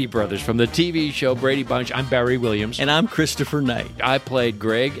 Brady Brothers from the TV show Brady Bunch. I'm Barry Williams. And I'm Christopher Knight. I played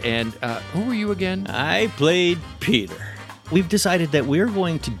Greg. And who were you again? I played Peter. We've decided that we're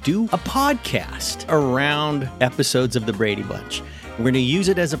going to do a podcast around episodes of the Brady Bunch. We're going to use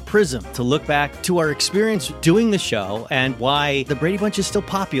it as a prism to look back to our experience doing the show and why the Brady Bunch is still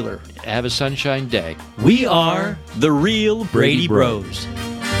popular. Have a sunshine day. We are the real Brady Bros.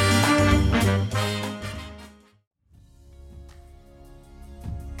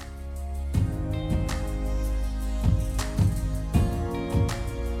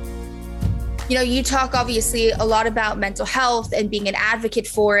 You talk obviously a lot about mental health and being an advocate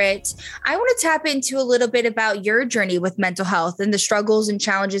for it. I want to tap into a little bit about your journey with mental health and the struggles and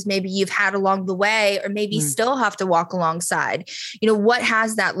challenges maybe you've had along the way, or maybe still have to walk alongside. What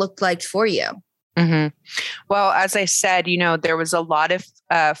has that looked like for you? Well, as I said, there was a lot of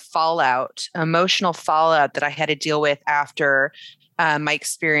emotional fallout that I had to deal with after my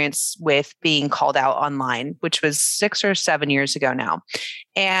experience with being called out online, which was 6 or 7 years ago now.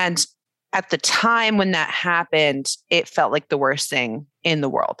 And at the time when that happened, it felt like the worst thing in the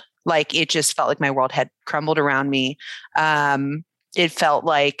world. Like it just felt like my world had crumbled around me. it felt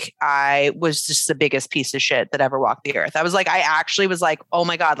like I was just the biggest piece of shit that ever walked the earth. I actually was like, oh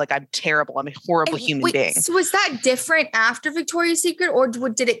my God, like I'm terrible. I'm a horrible human being. So was that different after Victoria's Secret, or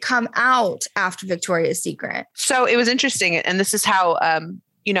did it come out after Victoria's Secret? So it was interesting. And this is how,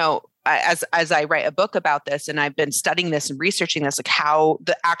 as I write a book about this, and I've been studying this and researching this, like how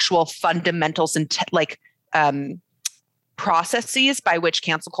the actual fundamentals and processes by which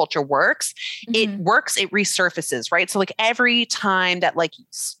cancel culture works, it resurfaces, right? So like every time that like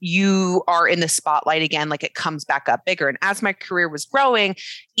you are in the spotlight again, like it comes back up bigger. And as my career was growing,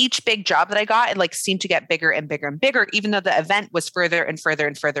 each big job that I got, it like seemed to get bigger and bigger and bigger, even though the event was further and further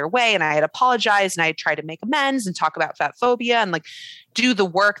and further away. And I had apologized and I had tried to make amends and talk about fat phobia and like do the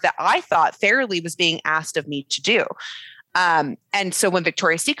work that I thought fairly was being asked of me to do. And so when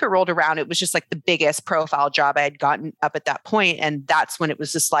Victoria's Secret rolled around, it was just like the biggest profile job I had gotten up at that point. And that's when it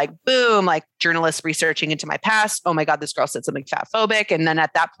was just like, boom, like journalists researching into my past. Oh my God, this girl said something fat phobic. And then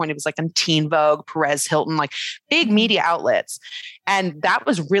at that point, it was like on Teen Vogue, Perez Hilton, like big media outlets. And that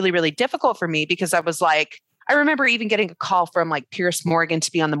was really, really difficult for me because I was like, I remember even getting a call from like Piers Morgan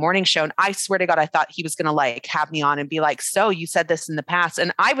to be on the morning show. And I swear to God, I thought he was going to like have me on and be like, so you said this in the past.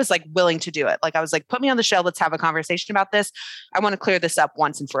 And I was like willing to do it. Like, I was like, put me on the show. Let's have a conversation about this. I want to clear this up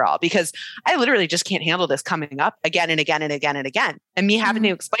once and for all, because I literally just can't handle this coming up again and again and again and again. And me having to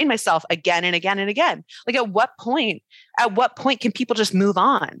explain myself again and again and again. Like at what point can people just move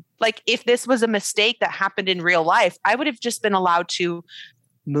on? Like if this was a mistake that happened in real life, I would have just been allowed to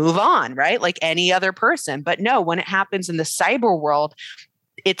move on, right? Like any other person. But no, when it happens in the cyber world,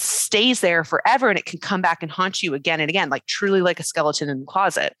 it stays there forever and it can come back and haunt you again and again, like truly like a skeleton in the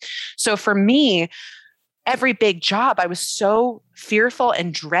closet. So for me, every big job, I was so fearful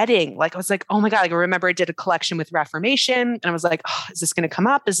and dreading. Like I was like, oh my God, like I remember I did a collection with Reformation and I was like, oh, is this going to come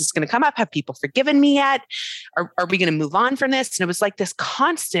up? Is this going to come up? Have people forgiven me yet? Are we going to move on from this? And it was like this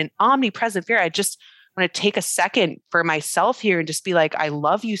constant omnipresent fear. I just want to take a second for myself here and just be like, I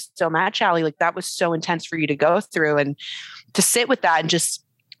love you so much, Allie. Like that was so intense for you to go through and to sit with that and just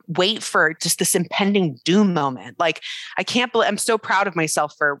wait for just this impending doom moment. Like I can't believe, I'm so proud of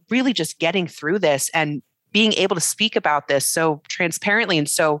myself for really just getting through this and being able to speak about this so transparently and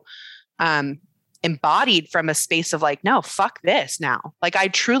so embodied from a space of like, no, fuck this now. Like I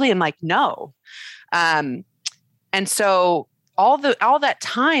truly am like, no. And so all that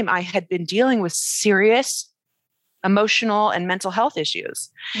time I had been dealing with serious emotional and mental health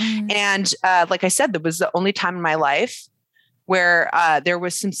issues. And like I said, that was the only time in my life where there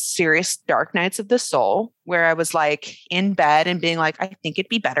was some serious dark nights of the soul where I was like in bed and being like, I think it'd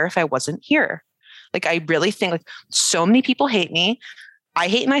be better if I wasn't here. Like, I really think like so many people hate me. I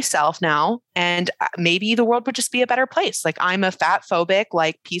hate myself now. And maybe the world would just be a better place. Like I'm a fat phobic,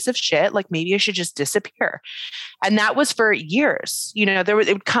 like piece of shit. Like maybe I should just disappear. And that was for years. You know, it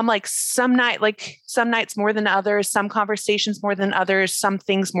would come like some nights more than others, some conversations more than others, some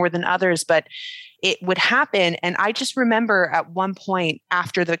things more than others, but it would happen. And I just remember at one point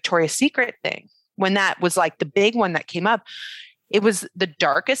after the Victoria's Secret thing, when that was like the big one that came up, it was the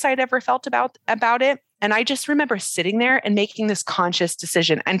darkest I'd ever felt about it. And I just remember sitting there and making this conscious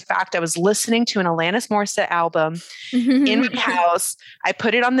decision. In fact, I was listening to an Alanis Morissette album in my house. I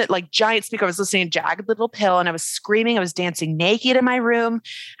put it on the like giant speaker. I was listening to Jagged Little Pill and I was screaming. I was dancing naked in my room.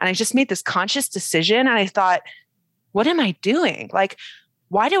 And I just made this conscious decision. And I thought, what am I doing? Like,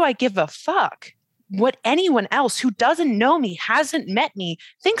 why do I give a fuck what anyone else who doesn't know me, hasn't met me,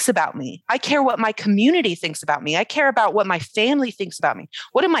 thinks about me? I care what my community thinks about me. I care about what my family thinks about me.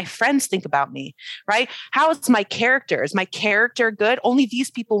 What do my friends think about me, right? How is my character? Is my character good? Only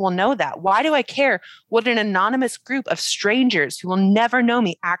these people will know that. Why do I care what an anonymous group of strangers who will never know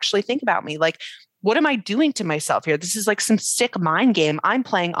me actually think about me? Like, what am I doing to myself here? This is like some sick mind game I'm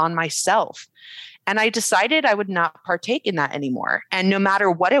playing on myself. And I decided I would not partake in that anymore. And no matter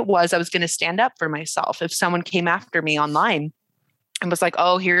what it was, I was going to stand up for myself. If someone came after me online and was like,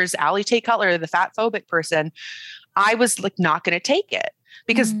 oh, here's Allie Tate Cutler, the fat phobic person, I was like not going to take it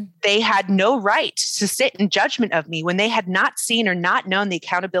because they had no right to sit in judgment of me when they had not seen or not known the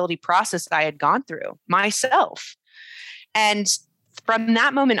accountability process I had gone through myself. And from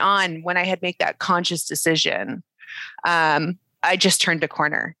that moment on, when I had made that conscious decision, I just turned a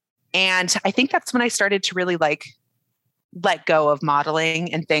corner. And I think that's when I started to really like let go of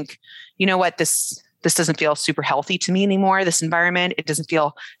modeling and think, you know what, this doesn't feel super healthy to me anymore. This environment, it doesn't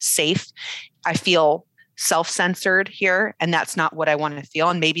feel safe. I feel self-censored here, and that's not what I want to feel.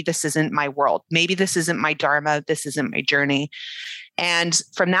 And maybe this isn't my world. Maybe this isn't my dharma. This isn't my journey. And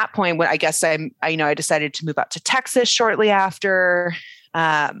from that point, when I guess I decided to move out to Texas shortly after.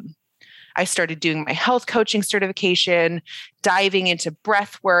 I started doing my health coaching certification, diving into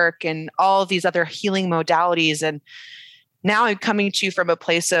breath work and all these other healing modalities. And now I'm coming to you from a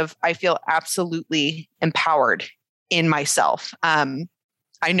place of, I feel absolutely empowered in myself.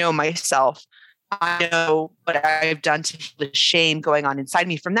 I know myself. I know what I've done to heal the shame going on inside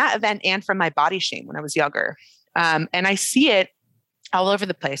me from that event and from my body shame when I was younger. And I see it all over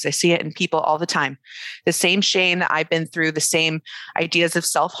the place. I see it in people all the time. The same shame that I've been through, the same ideas of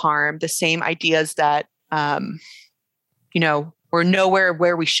self-harm, the same ideas that, we're nowhere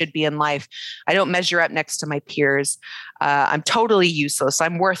where we should be in life. I don't measure up next to my peers. I'm totally useless.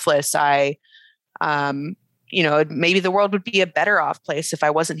 I'm worthless. Maybe the world would be a better off place if I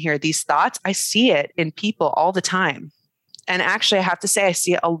wasn't here. These thoughts, I see it in people all the time. And actually, I have to say, I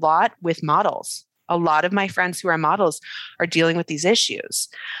see it a lot with models. A lot of my friends who are models are dealing with these issues.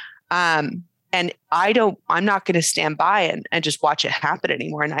 And I'm not going to stand by and just watch it happen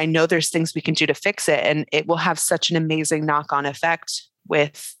anymore. And I know there's things we can do to fix it. And it will have such an amazing knock-on effect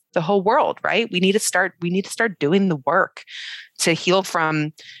with the whole world, right? We need to start doing the work to heal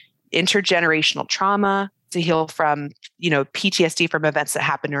from intergenerational trauma, to heal from, PTSD from events that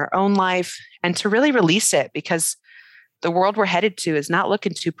happen in our own life, and to really release it, because the world we're headed to is not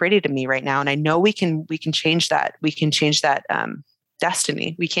looking too pretty to me right now. And I know we can change that. We can change that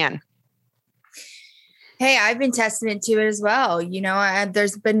destiny. We can. Hey, I've been testament to it as well.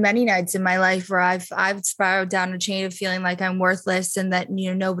 There's been many nights in my life where I've spiraled down a chain of feeling like I'm worthless and that,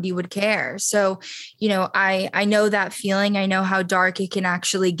 nobody would care. So, I know that feeling. I know how dark it can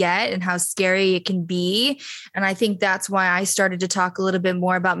actually get and how scary it can be. And I think that's why I started to talk a little bit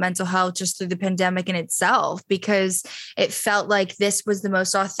more about mental health just through the pandemic in itself, because it felt like this was the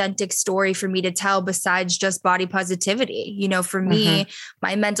most authentic story for me to tell besides just body positivity. For me,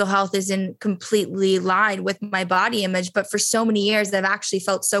 my mental health isn't completely live with my body image, but for so many years, I've actually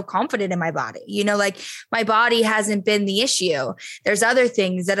felt so confident in my body. Like my body hasn't been the issue. There's other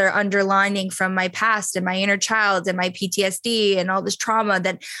things that are underlining from my past and my inner child and my PTSD and all this trauma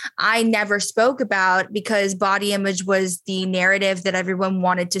that I never spoke about because body image was the narrative that everyone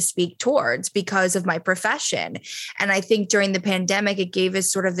wanted to speak towards because of my profession. And I think during the pandemic, it gave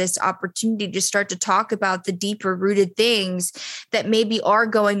us sort of this opportunity to start to talk about the deeper rooted things that maybe are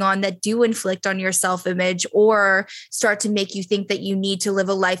going on that do inflict on your self-image or start to make you think that you need to live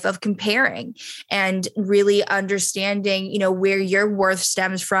a life of comparing and really understanding, where your worth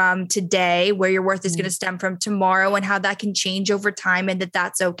stems from today, where your worth is going to stem from tomorrow, and how that can change over time and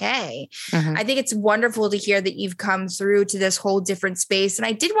that's okay. I think it's wonderful to hear that you've come through to this whole different space. And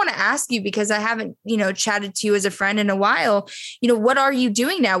I did want to ask you, because I haven't, chatted to you as a friend in a while, what are you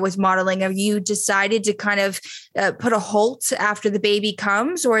doing now with modeling? Have you decided to kind of put a halt after the baby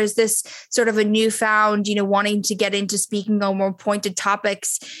comes, or is this sort of a newfound, wanting to get into speaking on more pointed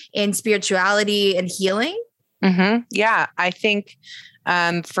topics in spirituality and healing? Yeah, I think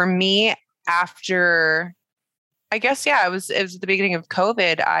for me, after, I guess, it was the beginning of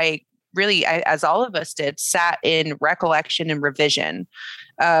COVID, I really, as all of us did, sat in recollection and revision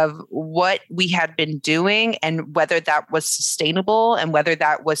of what we had been doing and whether that was sustainable and whether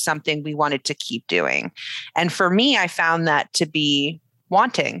that was something we wanted to keep doing. And for me, I found that to be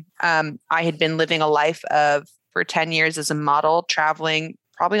wanting. I had been living a life for 10 years as a model, traveling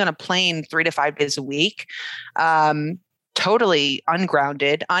probably on a plane 3 to 5 days a week, totally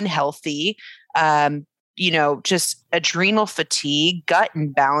ungrounded, unhealthy, just adrenal fatigue, gut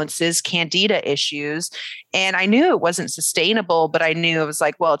imbalances, candida issues. And I knew it wasn't sustainable, but I knew it was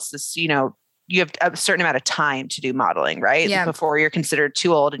like, well, it's this, you have a certain amount of time to do modeling, right? Yeah. Before you're considered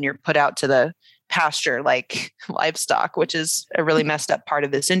too old and you're put out to the pasture like livestock, which is a really messed up part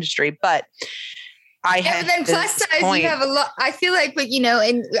of this industry. But but then plus size, you have a lot. I feel like, but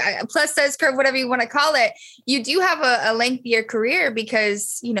in plus size curve, whatever you want to call it, you do have a lengthier career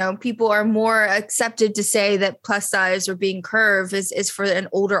because people are more accepted to say that plus size or being curved is for an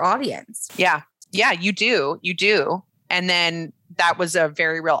older audience. Yeah, you do. And then that was a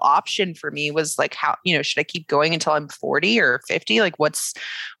very real option for me, was like, how, should I keep going until I'm 40 or 50? Like,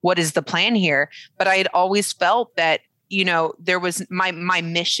 what is the plan here? But I had always felt that, there was my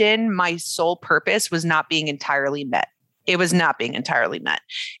mission, my sole purpose was not being entirely met. It was not being entirely met.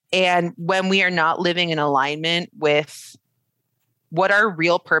 And when we are not living in alignment with what our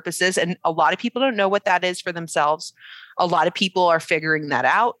real purpose is, and a lot of people don't know what that is for themselves. A lot of people are figuring that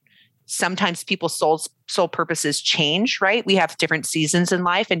out. Sometimes people's soul purposes change, right? We have different seasons in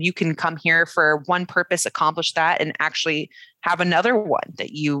life, and you can come here for one purpose, accomplish that, and actually have another one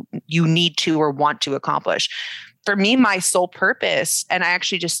that you need to or want to accomplish. For me, my sole purpose, and I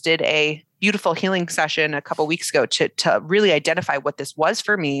actually just did a beautiful healing session a couple of weeks ago to really identify what this was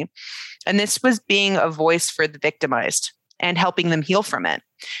for me. And this was being a voice for the victimized and helping them heal from it.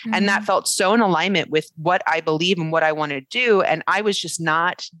 Mm-hmm. And that felt so in alignment with what I believe and what I want to do. And I was just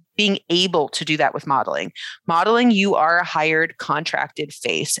not being able to do that with modeling. Modeling, you are a hired, contracted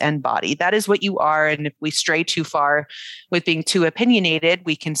face and body. That is what you are. And if we stray too far with being too opinionated,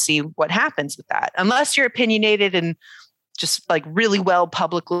 we can see what happens with that. Unless you're opinionated and just like really well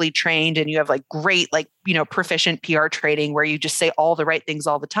publicly trained and you have like great, like, you know, proficient PR training where you just say all the right things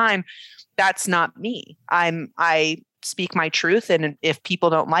all the time. That's not me. I speak my truth. And if people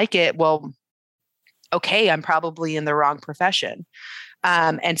don't like it, well, okay, I'm probably in the wrong profession.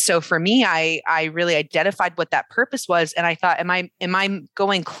 And so for me, I really identified what that purpose was. And I thought, am I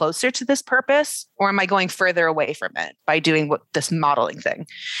going closer to this purpose or am I going further away from it by doing this modeling thing?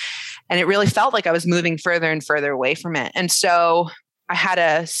 And it really felt like I was moving further and further away from it. And so I had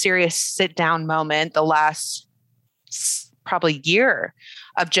a serious sit down moment the last probably year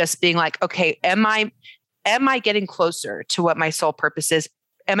of just being like, okay, am I getting closer to what my soul purpose is?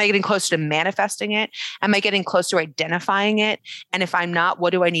 Am I getting closer to manifesting it? Am I getting closer to identifying it? And if I'm not, what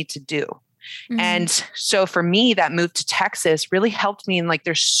do I need to do? Mm-hmm. And so for me, that move to Texas really helped me. And like,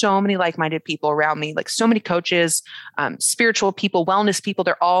 there's so many like-minded people around me, like so many coaches, spiritual people, wellness people,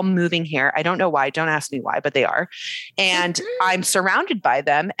 they're all moving here. I don't know why. Don't ask me why, but they are. And I'm surrounded by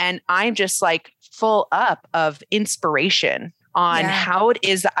them. And I'm just like full up of inspiration on how it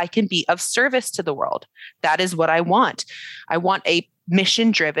is that I can be of service to the world. That is what I want. I want a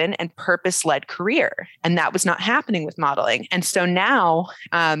mission-driven and purpose-led career. And that was not happening with modeling. And so now,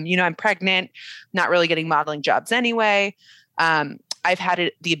 I'm pregnant, not really getting modeling jobs anyway. I've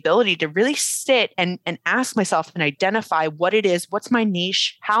had the ability to really sit and ask myself and identify what it is, what's my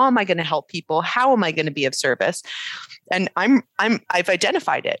niche, how am I going to help people, how am I going to be of service? And I've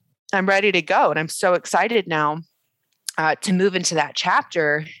identified it. I'm ready to go. And I'm so excited now to move into that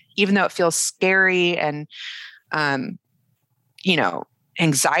chapter, even though it feels scary and,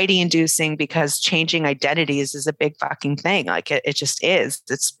 anxiety inducing because changing identities is a big fucking thing. Like it just is.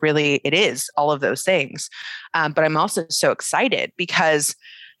 It is all of those things. But I'm also so excited because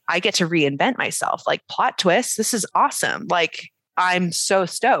I get to reinvent myself. Like plot twist, this is awesome. Like I'm so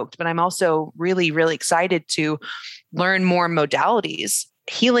stoked, but I'm also really, really excited to learn more modalities,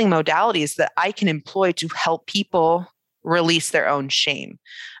 healing modalities that I can employ to help people release their own shame.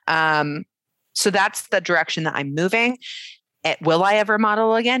 So that's the direction that I'm moving. Will I ever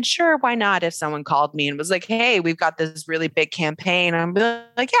model again? Sure. Why not? If someone called me and was like, hey, we've got this really big campaign, I'm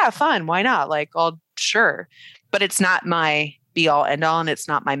like, yeah, fun. Why not? Like, sure. But it's not my be all end all and it's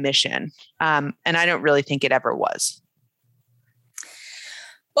not my mission. And I don't really think it ever was.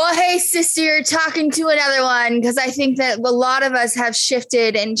 Well, hey, sister, you're talking to another one because I think that a lot of us have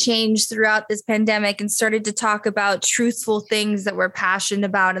shifted and changed throughout this pandemic and started to talk about truthful things that we're passionate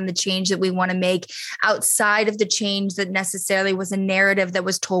about and the change that we want to make outside of the change that necessarily was a narrative that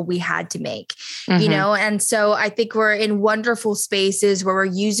was told we had to make, And so I think we're in wonderful spaces where we're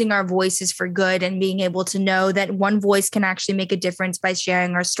using our voices for good and being able to know that one voice can actually make a difference by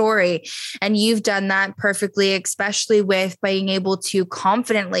sharing our story. And you've done that perfectly, especially with being able to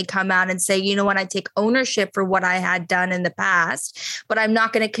confidently come out and say, you know what, I take ownership for what I had done in the past, but I'm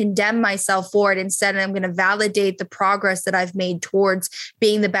not going to condemn myself for it. Instead, I'm going to validate the progress that I've made towards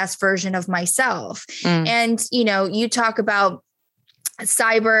being the best version of myself. And, you talk about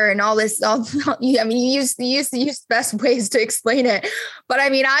cyber and all this, you use the best ways to explain it. But I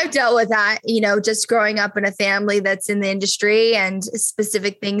mean, I've dealt with that, just growing up in a family that's in the industry and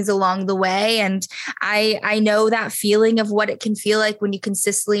specific things along the way. And I know that feeling of what it can feel like when you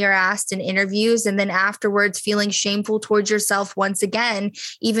consistently are asked in interviews and then afterwards feeling shameful towards yourself once again,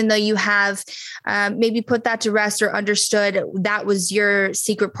 even though you have maybe put that to rest or understood that was your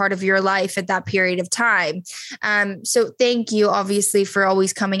secret part of your life at that period of time. So thank you, obviously, for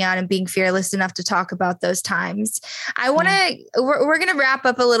always coming out and being fearless enough to talk about those times. We're going to wrap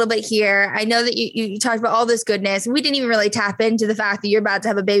up a little bit here. I know that you talked about all this goodness. We didn't even really tap into the fact that you're about to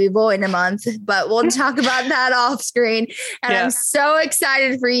have a baby boy in a month, but we'll talk about that off screen. And I'm so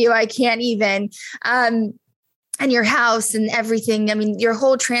excited for you. I can't even, and your house and everything. I mean, your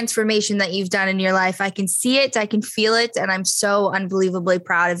whole transformation that you've done in your life, I can see it, I can feel it, and I'm so unbelievably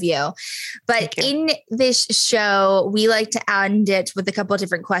proud of you. But in this show, we like to end it with a couple of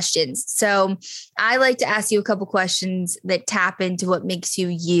different questions. So I like to ask you a couple questions that tap into what makes you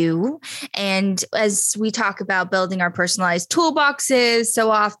you. And as we talk about building our personalized toolboxes so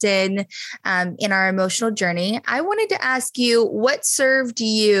often in our emotional journey, I wanted to ask you what served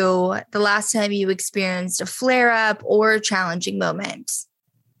you the last time you experienced a flare up or challenging moment?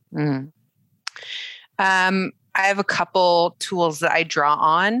 I have a couple tools that I draw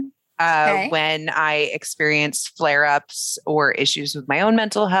on when I experience flare-ups or issues with my own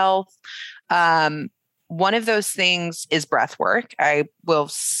mental health. One of those things is breath work. I will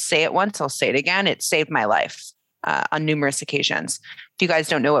say it once, I'll say it again. It saved my life on numerous occasions. If you guys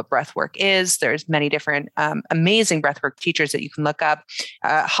don't know what breath work is, there's many different amazing breathwork teachers that you can look up.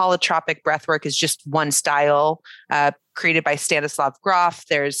 Holotropic breathwork is just one style created by Stanislav Grof.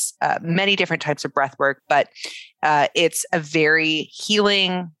 There's many different types of breathwork, but it's a very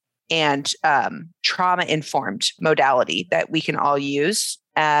healing and trauma-informed modality that we can all use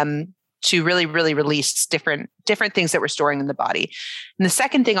to really, really release different things that we're storing in the body. And the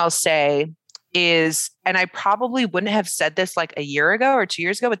second thing I'll say is, and I probably wouldn't have said this like a year ago or 2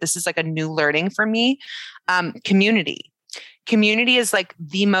 years ago, but this is like a new learning for me. Community. Community is like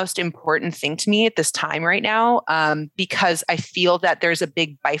the most important thing to me at this time right now, because I feel that there's a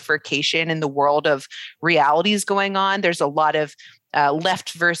big bifurcation in the world of realities going on. There's a lot of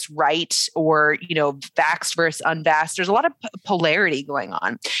left versus right, or, vaxxed versus unvaxxed. There's a lot of polarity going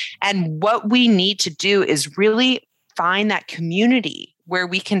on. And what we need to do is really find that community where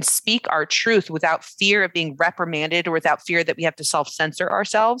we can speak our truth without fear of being reprimanded or without fear that we have to self-censor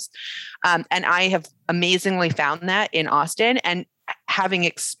ourselves. And I have amazingly found that in Austin. And having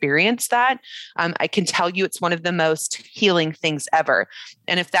experienced that, I can tell you it's one of the most healing things ever.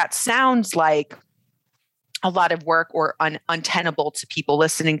 And if that sounds like a lot of work or untenable to people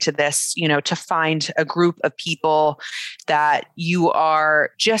listening to this, to find a group of people that you are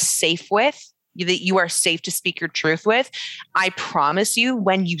just safe with, that you are safe to speak your truth with, I promise you,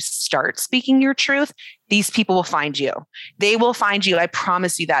 when you start speaking your truth, these people will find you. They will find you. I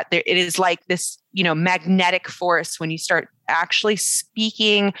promise you that. It is like this, magnetic force when you start actually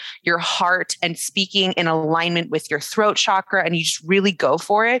speaking your heart and speaking in alignment with your throat chakra, and you just really go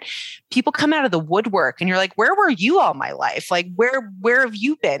for it. People come out of the woodwork and you're like, where were you all my life? Like, where have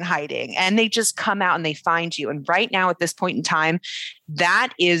you been hiding? And they just come out and they find you. And right now at this point in time,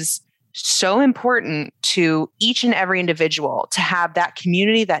 that is so important to each and every individual to have that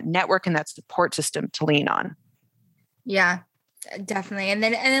community, that network, and that support system to lean on. Yeah, definitely. And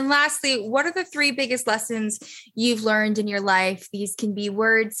then lastly, what are the 3 biggest lessons you've learned in your life? These can be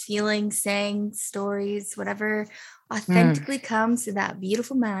words, feelings, sayings, stories, whatever authentically comes to that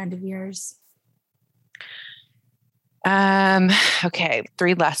beautiful mind of yours. Okay,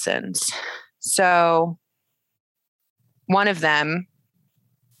 3 lessons. So one of them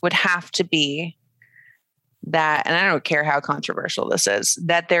would have to be that, and I don't care how controversial this is,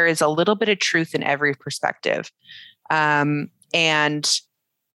 that there is a little bit of truth in every perspective. And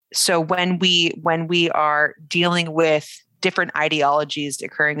so when we are dealing with different ideologies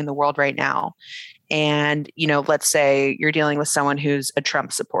occurring in the world right now, and, let's say you're dealing with someone who's a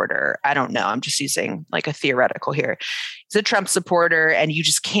Trump supporter. I don't know. I'm just using like a theoretical here. He's a Trump supporter and you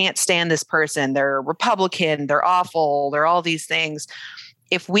just can't stand this person. They're Republican. They're awful. They're all these things.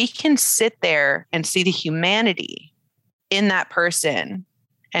 If we can sit there and see the humanity in that person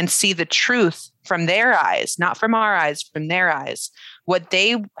and see the truth from their eyes, not from our eyes, from their eyes, what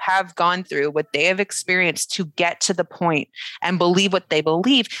they have gone through, what they have experienced to get to the point and believe what they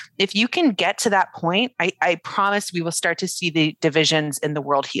believe. If you can get to that point, I promise we will start to see the divisions in the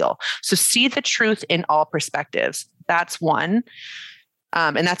world heal. So see the truth in all perspectives. That's one.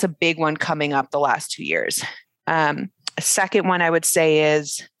 And that's a big one coming up the last 2 years. A second one I would say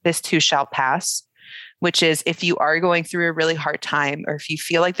is this too shall pass, which is if you are going through a really hard time, or if you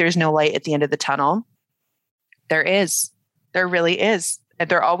feel like there's no light at the end of the tunnel, there is. There really is. And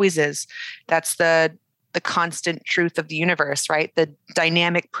there always is. That's the constant truth of the universe, right? The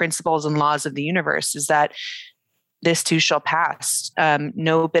dynamic principles and laws of the universe is that this too shall pass.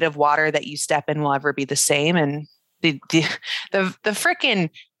 No bit of water that you step in will ever be the same. And the frickin'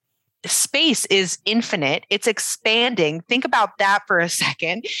 space is infinite. It's expanding. Think about that for a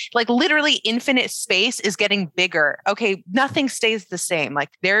second. Like literally infinite space is getting bigger. Okay. Nothing stays the same. Like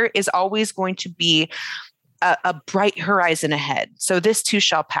there is always going to be a bright horizon ahead. So this too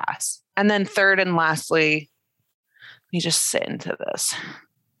shall pass. And then third and lastly, let me just sit into this.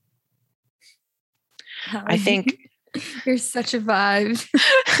 I think you're such a vibe.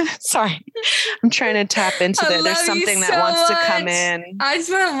 Sorry. I'm trying to tap into that. There's something that wants to come in. I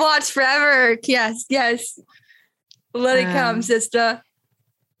just want to watch forever. Yes. Let it come, sister.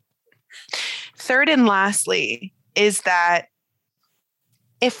 Third and lastly is that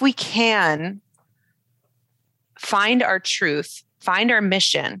if we can find our truth, find our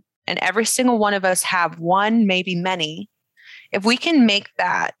mission, and every single one of us have one, maybe many, if we can make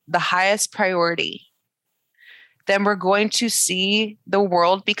that the highest priority, then we're going to see the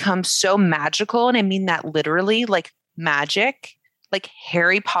world become so magical. And I mean that literally, like magic, like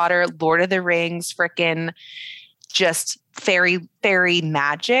Harry Potter, Lord of the Rings, frickin' just fairy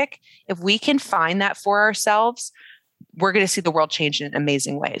magic. If we can find that for ourselves, we're going to see the world change in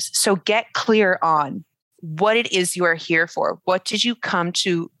amazing ways. So get clear on what it is you are here for. What did you come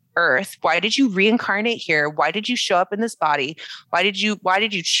to Earth? Why did you reincarnate here? Why did you show up in this body? Why did you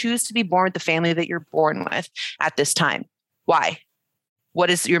choose to be born with the family that you're born with at this time? Why? What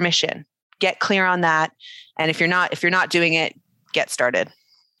is your mission? Get clear on that. And if you're not doing it, get started.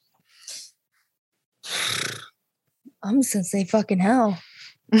 I'm just gonna say fucking hell.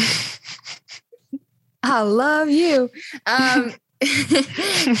 I love you. Thank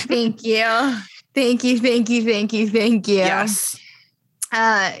you. Thank you. Yes.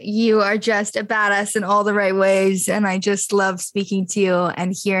 You are just a badass in all the right ways. And I just love speaking to you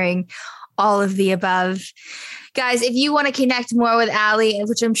and hearing all of the above. Guys, if you want to connect more with Allie,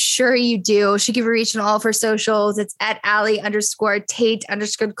 which I'm sure you do, she can be reached on all of her socials. It's at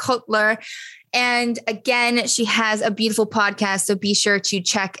Allie_Tate_Cutler. And again, she has a beautiful podcast. So be sure to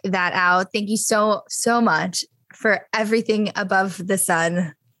check that out. Thank you so much for everything above the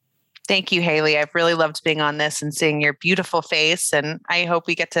sun. Thank you, Haley. I've really loved being on this and seeing your beautiful face. And I hope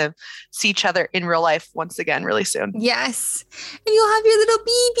we get to see each other in real life once again really soon. Yes. And you'll have your little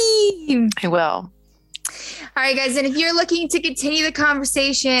baby. I will. All right, guys. And if you're looking to continue the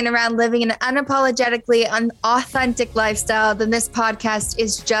conversation around living an unapologetically authentic lifestyle, then this podcast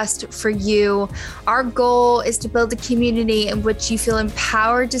is just for you. Our goal is to build a community in which you feel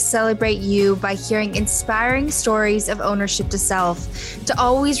empowered to celebrate you by hearing inspiring stories of ownership to self. To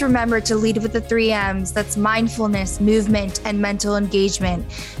always remember to lead with the 3 M's. That's mindfulness, movement, and mental engagement.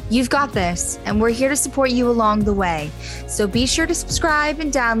 You've got this, and we're here to support you along the way. So be sure to subscribe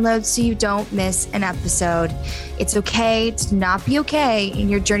and download so you don't miss an episode. It's okay to not be okay in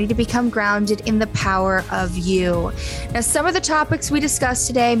your journey to become grounded in the power of you. Now, some of the topics we discussed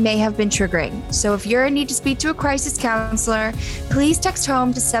today may have been triggering. So if you're in need to speak to a crisis counselor, please text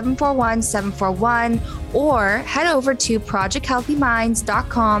home to 741-741 or head over to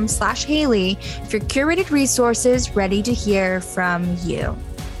projecthealthyminds.com/Haley for curated resources ready to hear from you.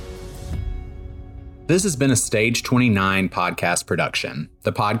 This has been a Stage 29 podcast production.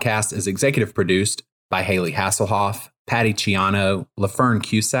 The podcast is executive produced by Haley Hasselhoff, Patty Ciano, LaFern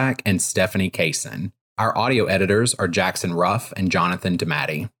Cusack, and Stephanie Kaysen. Our audio editors are Jackson Ruff and Jonathan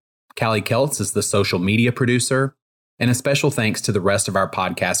DeMatti. Callie Keltz is the social media producer, and a special thanks to the rest of our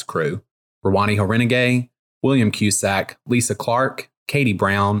podcast crew, Rawani Horenegay, William Cusack, Lisa Clark, Katie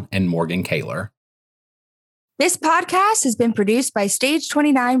Brown, and Morgan Kaler. This podcast has been produced by Stage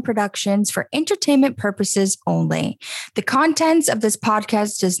 29 Productions for entertainment purposes only. The contents of this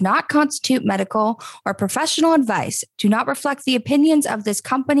podcast does not constitute medical or professional advice, do not reflect the opinions of this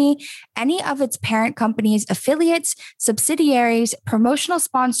company, any of its parent companies, affiliates, subsidiaries, promotional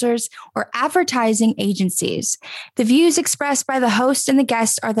sponsors, or advertising agencies. The views expressed by the host and the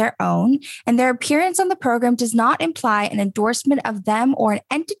guests are their own, and their appearance on the program does not imply an endorsement of them or an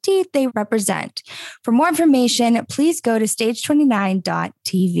entity they represent. For more information, please go to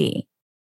stage29.tv.